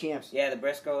 Tag champs. Yeah, the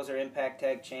Briscoes are Impact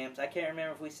Tag Champs. I can't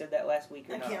remember if we said that last week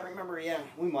or not. I can't remember, yeah.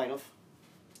 We might have.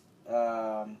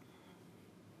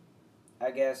 I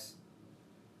guess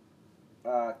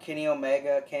Kenny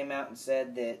Omega came out and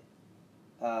said that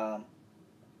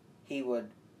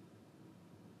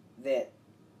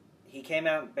he came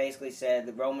out and basically said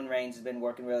that Roman Reigns has been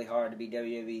working really hard to be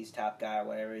WWE's top guy or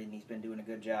whatever, and he's been doing a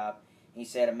good job. He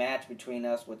said a match between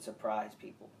us would surprise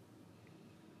people.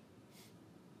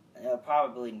 It'll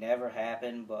probably never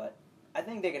happen, but I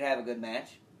think they could have a good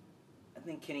match. I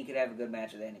think Kenny could have a good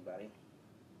match with anybody.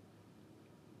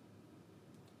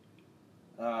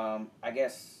 I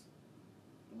guess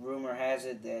rumor has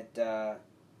it that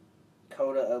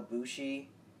Kota Ibushi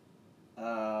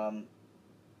has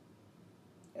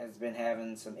been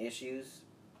having some issues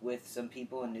with some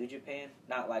people in New Japan.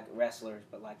 Not like wrestlers,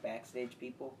 but like backstage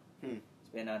people. He's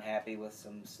been unhappy with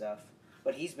some stuff.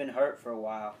 But he's been hurt for a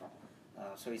while.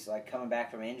 So he's like coming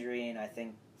back from injury, and I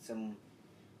think some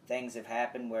things have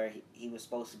happened where he was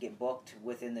supposed to get booked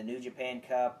within the New Japan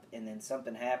Cup, and then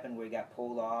something happened where he got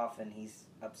pulled off, and he's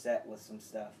upset with some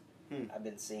stuff I've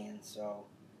been seeing. So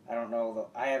I don't know.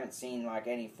 I haven't seen like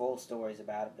any full stories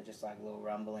about it, but just like little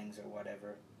rumblings or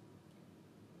whatever.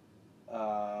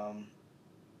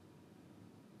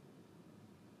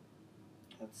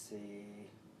 Let's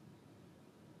see.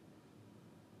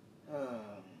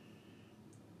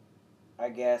 I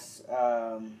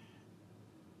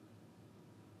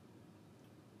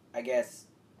guess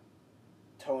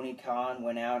Tony Khan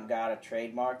went out and got a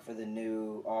trademark for the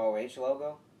new ROH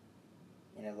logo,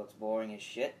 and it looks boring as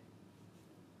shit.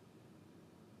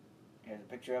 Here's a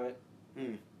picture of it.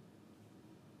 Hmm.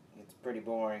 It's pretty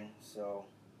boring, so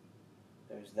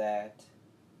there's that.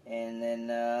 And then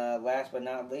last but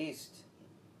not least,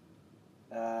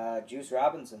 Juice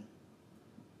Robinson,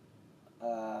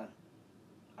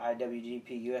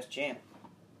 IWGP US champ.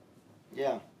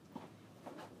 Yeah.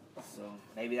 So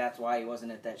maybe that's why he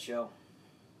wasn't at that show.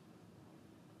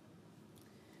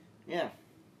 Yeah.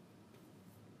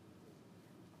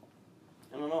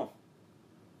 I don't know.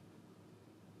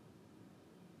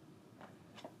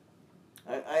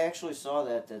 I actually saw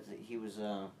that he was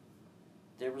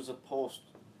there was a post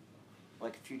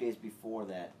like a few days before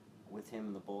that with him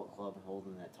in the Bullet Club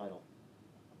holding that title.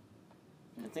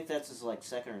 I think that's his like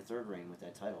second or third reign with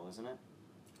that title, isn't it?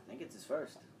 I think it's his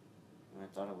first. I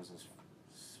thought it was his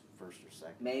first or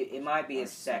second. Maybe it might be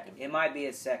his second. It might be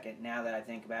his second now that I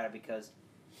think about it, because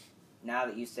now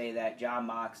that you say that, Jon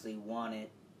Moxley won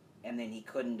it and then he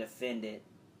couldn't defend it.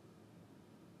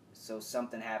 So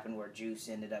something happened where Juice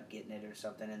ended up getting it or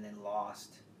something and then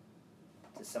lost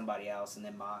to somebody else, and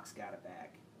then Mox got it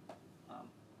back.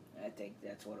 I think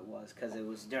that's what it was, because it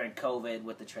was during COVID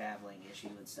with the traveling issue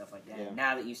and stuff like that. Yeah.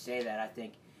 Now that you say that, I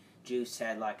think Juice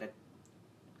had like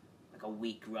a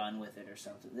week run with it or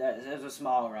something. There's a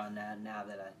small run now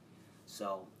that I...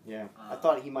 So... Yeah. I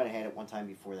thought he might have had it one time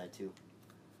before that, too.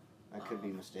 I could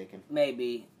be mistaken.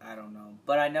 Maybe. I don't know.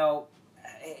 But I know...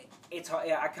 It's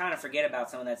hard. I kind of forget about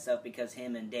some of that stuff because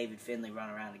him and David Finlay run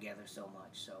around together so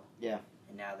much. So yeah,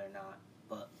 and now they're not.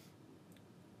 But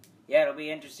yeah, it'll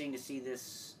be interesting to see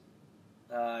this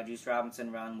Juice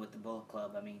Robinson run with the Bullet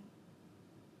Club. I mean,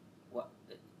 what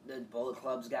the Bullet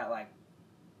Club's got like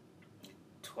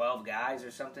 12 guys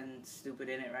or something stupid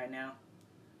in it right now.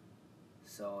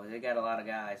 So they got a lot of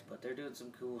guys, but they're doing some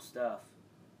cool stuff.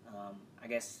 I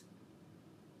guess.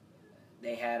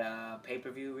 They had a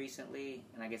pay-per-view recently,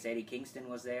 and I guess Eddie Kingston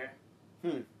was there.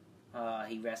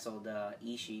 He wrestled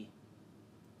Ishii.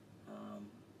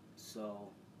 So,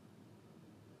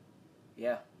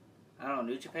 yeah. I don't know.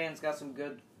 New Japan's got some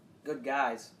good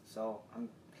guys, so I'm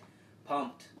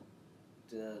pumped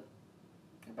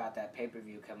about that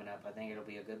pay-per-view coming up. I think it'll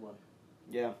be a good one.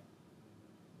 Yeah.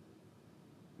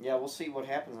 Yeah, we'll see what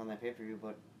happens on that pay-per-view,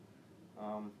 but...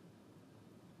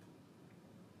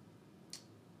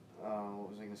 what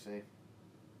was I going to say?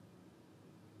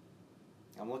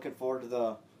 I'm looking forward to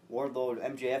the Wardlow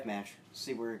MJF match.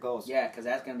 See where it goes. Yeah, because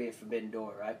that's going to be a Forbidden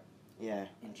Door, right? Yeah,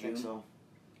 in I June. think so.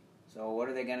 So what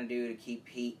are they going to do to keep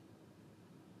Heat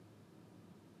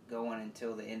going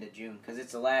until the end of June? Because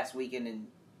it's the last weekend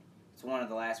it's one of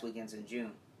the last weekends in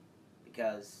June.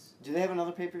 Because do they have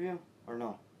another pay-per-view or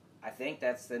no? I think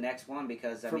that's the next one,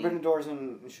 because Forbidden Doors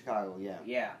in Chicago. Yeah.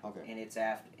 Yeah. Okay. And it's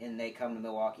and they come to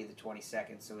Milwaukee the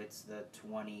 22nd, so it's the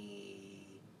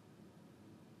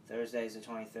Thursday's the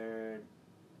 23rd,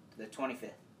 the 25th.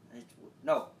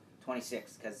 No,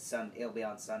 26th, because it'll be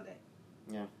on Sunday.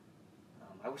 Yeah.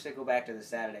 I wish they'd go back to the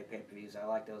Saturday pay-per-views. I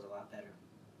like those a lot better.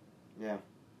 Yeah.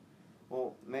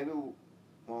 Well, maybe.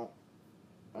 Well,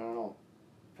 I don't know.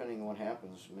 Depending on what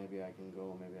happens, maybe I can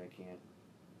go. Maybe I can't.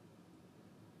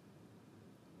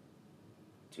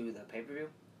 To the pay-per-view?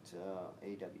 To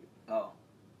AEW. Oh.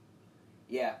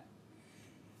 Yeah.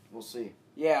 We'll see.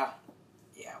 Yeah.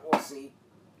 Yeah, we'll see.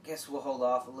 Guess we'll hold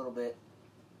off a little bit.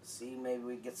 See, maybe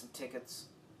we can get some tickets.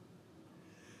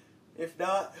 If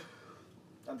not,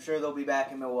 I'm sure they'll be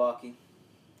back in Milwaukee.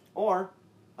 Or,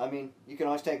 I mean, you can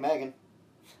always take Megan.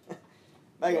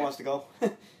 Megan wants to go.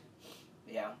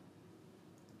 Yeah.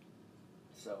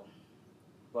 So,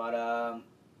 but,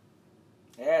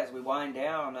 yeah, as we wind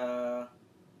down,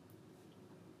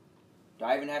 do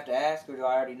I even have to ask, or do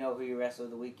I already know who your wrestler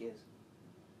of the week is?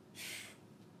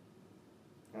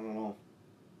 I don't know.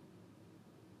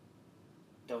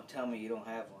 Don't tell me you don't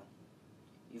have one.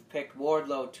 You've picked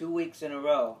Wardlow 2 weeks in a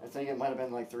row. I think it might have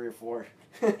been like 3 or 4.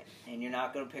 And you're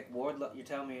not going to pick Wardlow? You're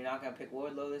telling me you're not going to pick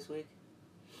Wardlow this week?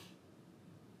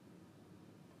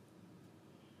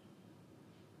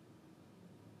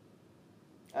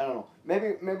 I don't know.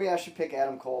 Maybe I should pick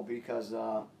Adam Cole because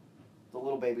the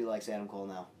little baby likes Adam Cole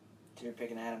now. So you're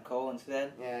picking Adam Cole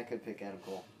instead? Yeah, I could pick Adam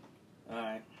Cole.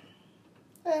 Alright.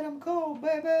 Adam Cole,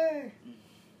 baby!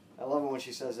 I love it when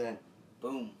she says that.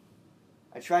 Boom.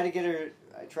 I try to get her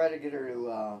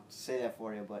to say that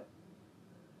for you, but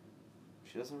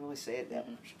she doesn't really say it that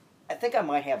much. I think I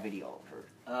might have video of her.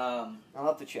 I'll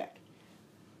have to check.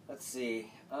 Let's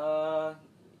see.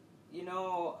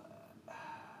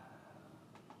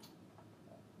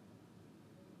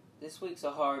 This week's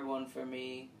a hard one for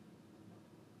me.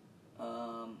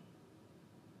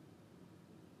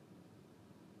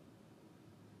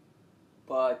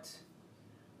 But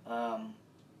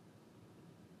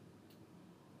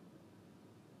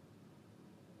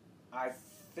I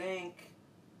think...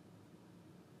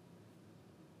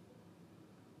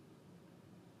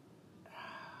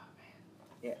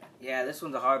 Yeah, this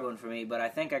one's a hard one for me, but I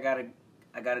think I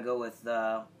gotta go with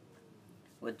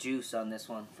Juice on this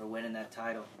one for winning that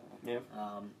title. Yeah.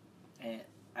 And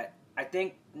I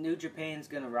think New Japan's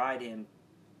gonna ride him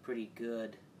pretty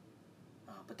good.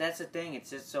 But that's the thing; it's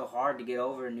just so hard to get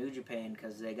over in New Japan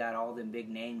because they got all them big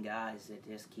name guys that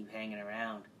just keep hanging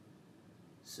around.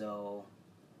 So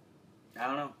I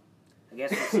don't know. I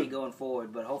guess we'll see going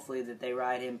forward, but hopefully that they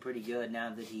ride him pretty good now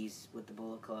that he's with the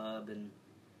Bullet Club and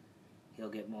he'll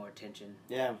get more attention.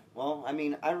 Yeah, well, I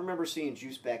mean, I remember seeing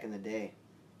Juice back in the day.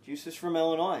 Juice is from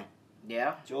Illinois.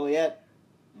 Yeah? Joliet.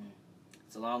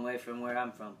 It's a long way from where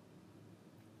I'm from.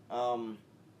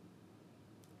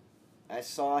 I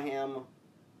saw him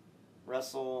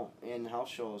wrestle in house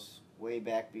shows way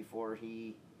back before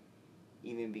he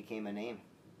even became a name.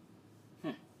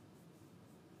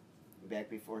 Back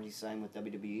before he signed with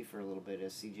WWE for a little bit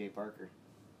as C.J. Parker.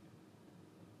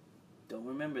 Don't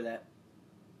remember that.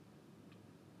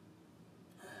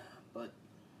 But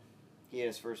he had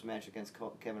his first match against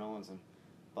Kevin Owens and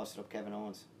busted up Kevin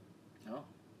Owens. Oh,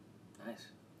 nice.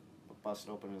 Busted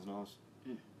open his nose.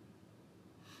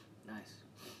 Nice.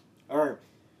 Or,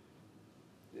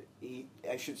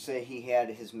 I should say he had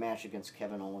his match against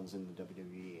Kevin Owens in the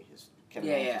WWE. Kevin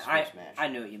Owens' first match. I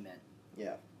knew what you meant.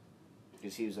 Yeah.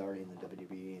 Because he was already in the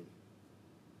WWE. And,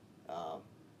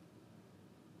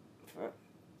 if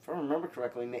I remember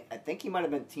correctly, I think he might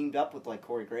have been teamed up with like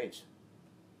Corey Graves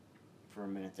for a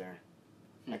minute there.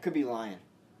 I could be lying.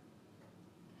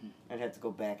 I'd have to go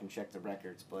back and check the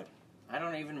records, but I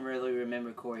don't even really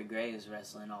remember Corey Graves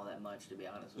wrestling all that much, to be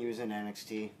honest with you. He was in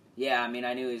NXT. Yeah, I mean,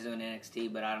 I knew he was in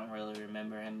NXT, but I don't really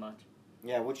remember him much.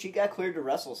 Yeah, which he got cleared to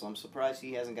wrestle, so I'm surprised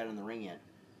he hasn't got in the ring yet.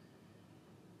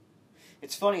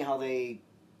 It's funny how they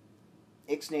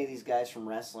ixnay these guys from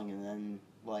wrestling, and then,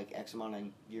 like, X amount of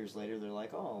years later, they're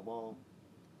like, oh, well,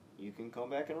 you can come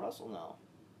back and wrestle now.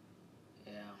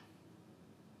 Yeah.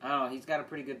 I don't know, he's got a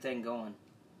pretty good thing going.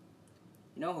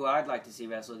 You know who I'd like to see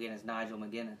wrestle again is Nigel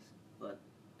McGuinness, but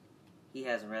he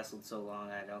hasn't wrestled so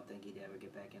long, I don't think he'd ever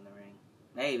get back in the ring.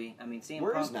 Maybe. I mean,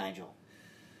 Where is Nigel?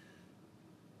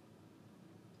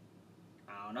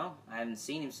 I don't know. I haven't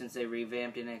seen him since they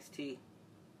revamped NXT.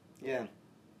 Yeah.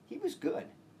 He was good.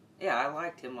 Yeah, I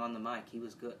liked him on the mic. He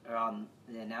was good. Or on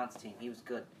the announce team. He was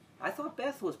good. I thought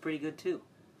Beth was pretty good, too.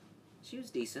 She was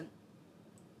decent.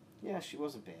 Yeah, she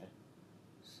wasn't bad.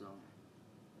 So,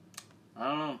 I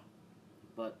don't know.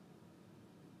 But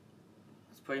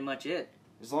that's pretty much it.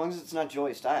 As long as it's not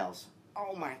Joey Styles.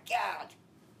 Oh, my God.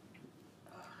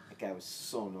 That guy was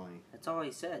so annoying. That's all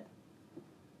he said.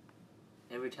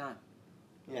 Every time.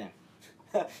 Yeah.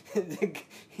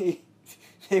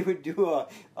 They would do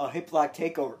a hip lock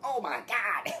takeover. Oh my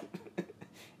God!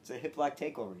 It's a hip lock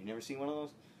takeover. You never seen one of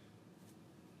those?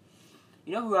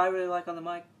 You know who I really like on the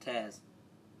mic? Taz.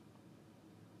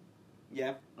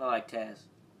 Yeah. I like Taz.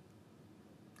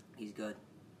 He's good.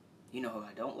 You know who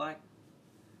I don't like?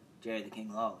 Jerry the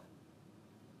King Lawler.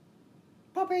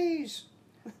 Puppies!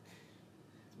 That's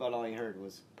about all you heard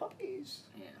was puppies.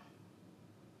 Yeah.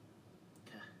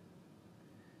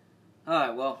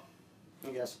 Alright, well. I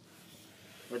guess.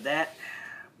 With that,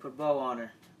 put a bow on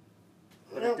her.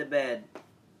 Put it to bed.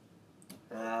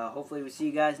 Hopefully we see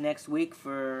you guys next week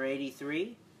for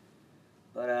 83.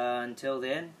 But until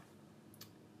then,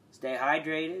 stay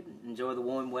hydrated. Enjoy the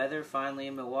warm weather finally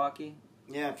in Milwaukee.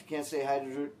 Yeah, if you can't stay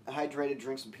hydrated,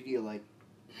 drink some Pedialyte.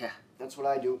 Yeah. That's what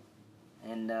I do.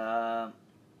 And,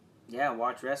 yeah,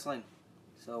 watch wrestling.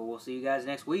 So we'll see you guys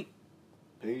next week.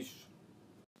 Peace.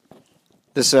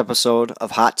 This episode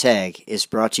of Hot Tag is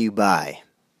brought to you by...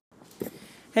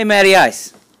 Hey, Matty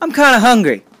Ice. I'm kind of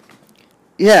hungry.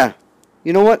 Yeah.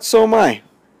 You know what? So am I.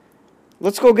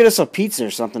 Let's go get us a pizza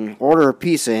or something. Order a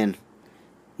pizza in.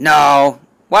 No.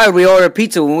 Why would we order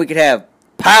pizza when we could have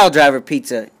Pile Driver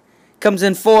Pizza? Comes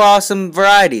in 4 awesome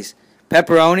varieties.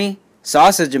 Pepperoni,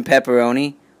 sausage and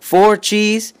pepperoni, 4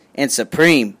 cheese, and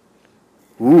supreme.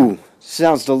 Ooh,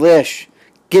 sounds delish.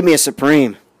 Give me a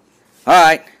supreme.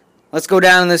 Alright, let's go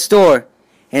down to the store.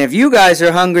 And if you guys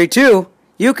are hungry too,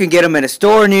 you can get them at a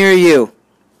store near you.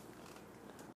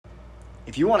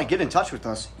 If you want to get in touch with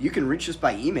us, you can reach us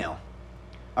by email.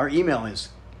 Our email is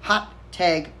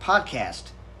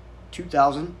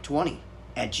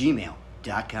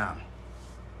hottagpodcast2020@gmail.com.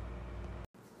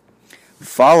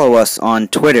 Follow us on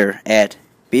Twitter at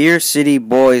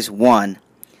BeerCityBoys1.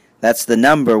 That's the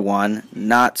number 1,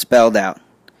 not spelled out.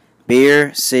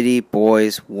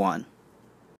 BeerCityBoys1.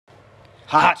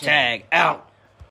 Hot Tag out.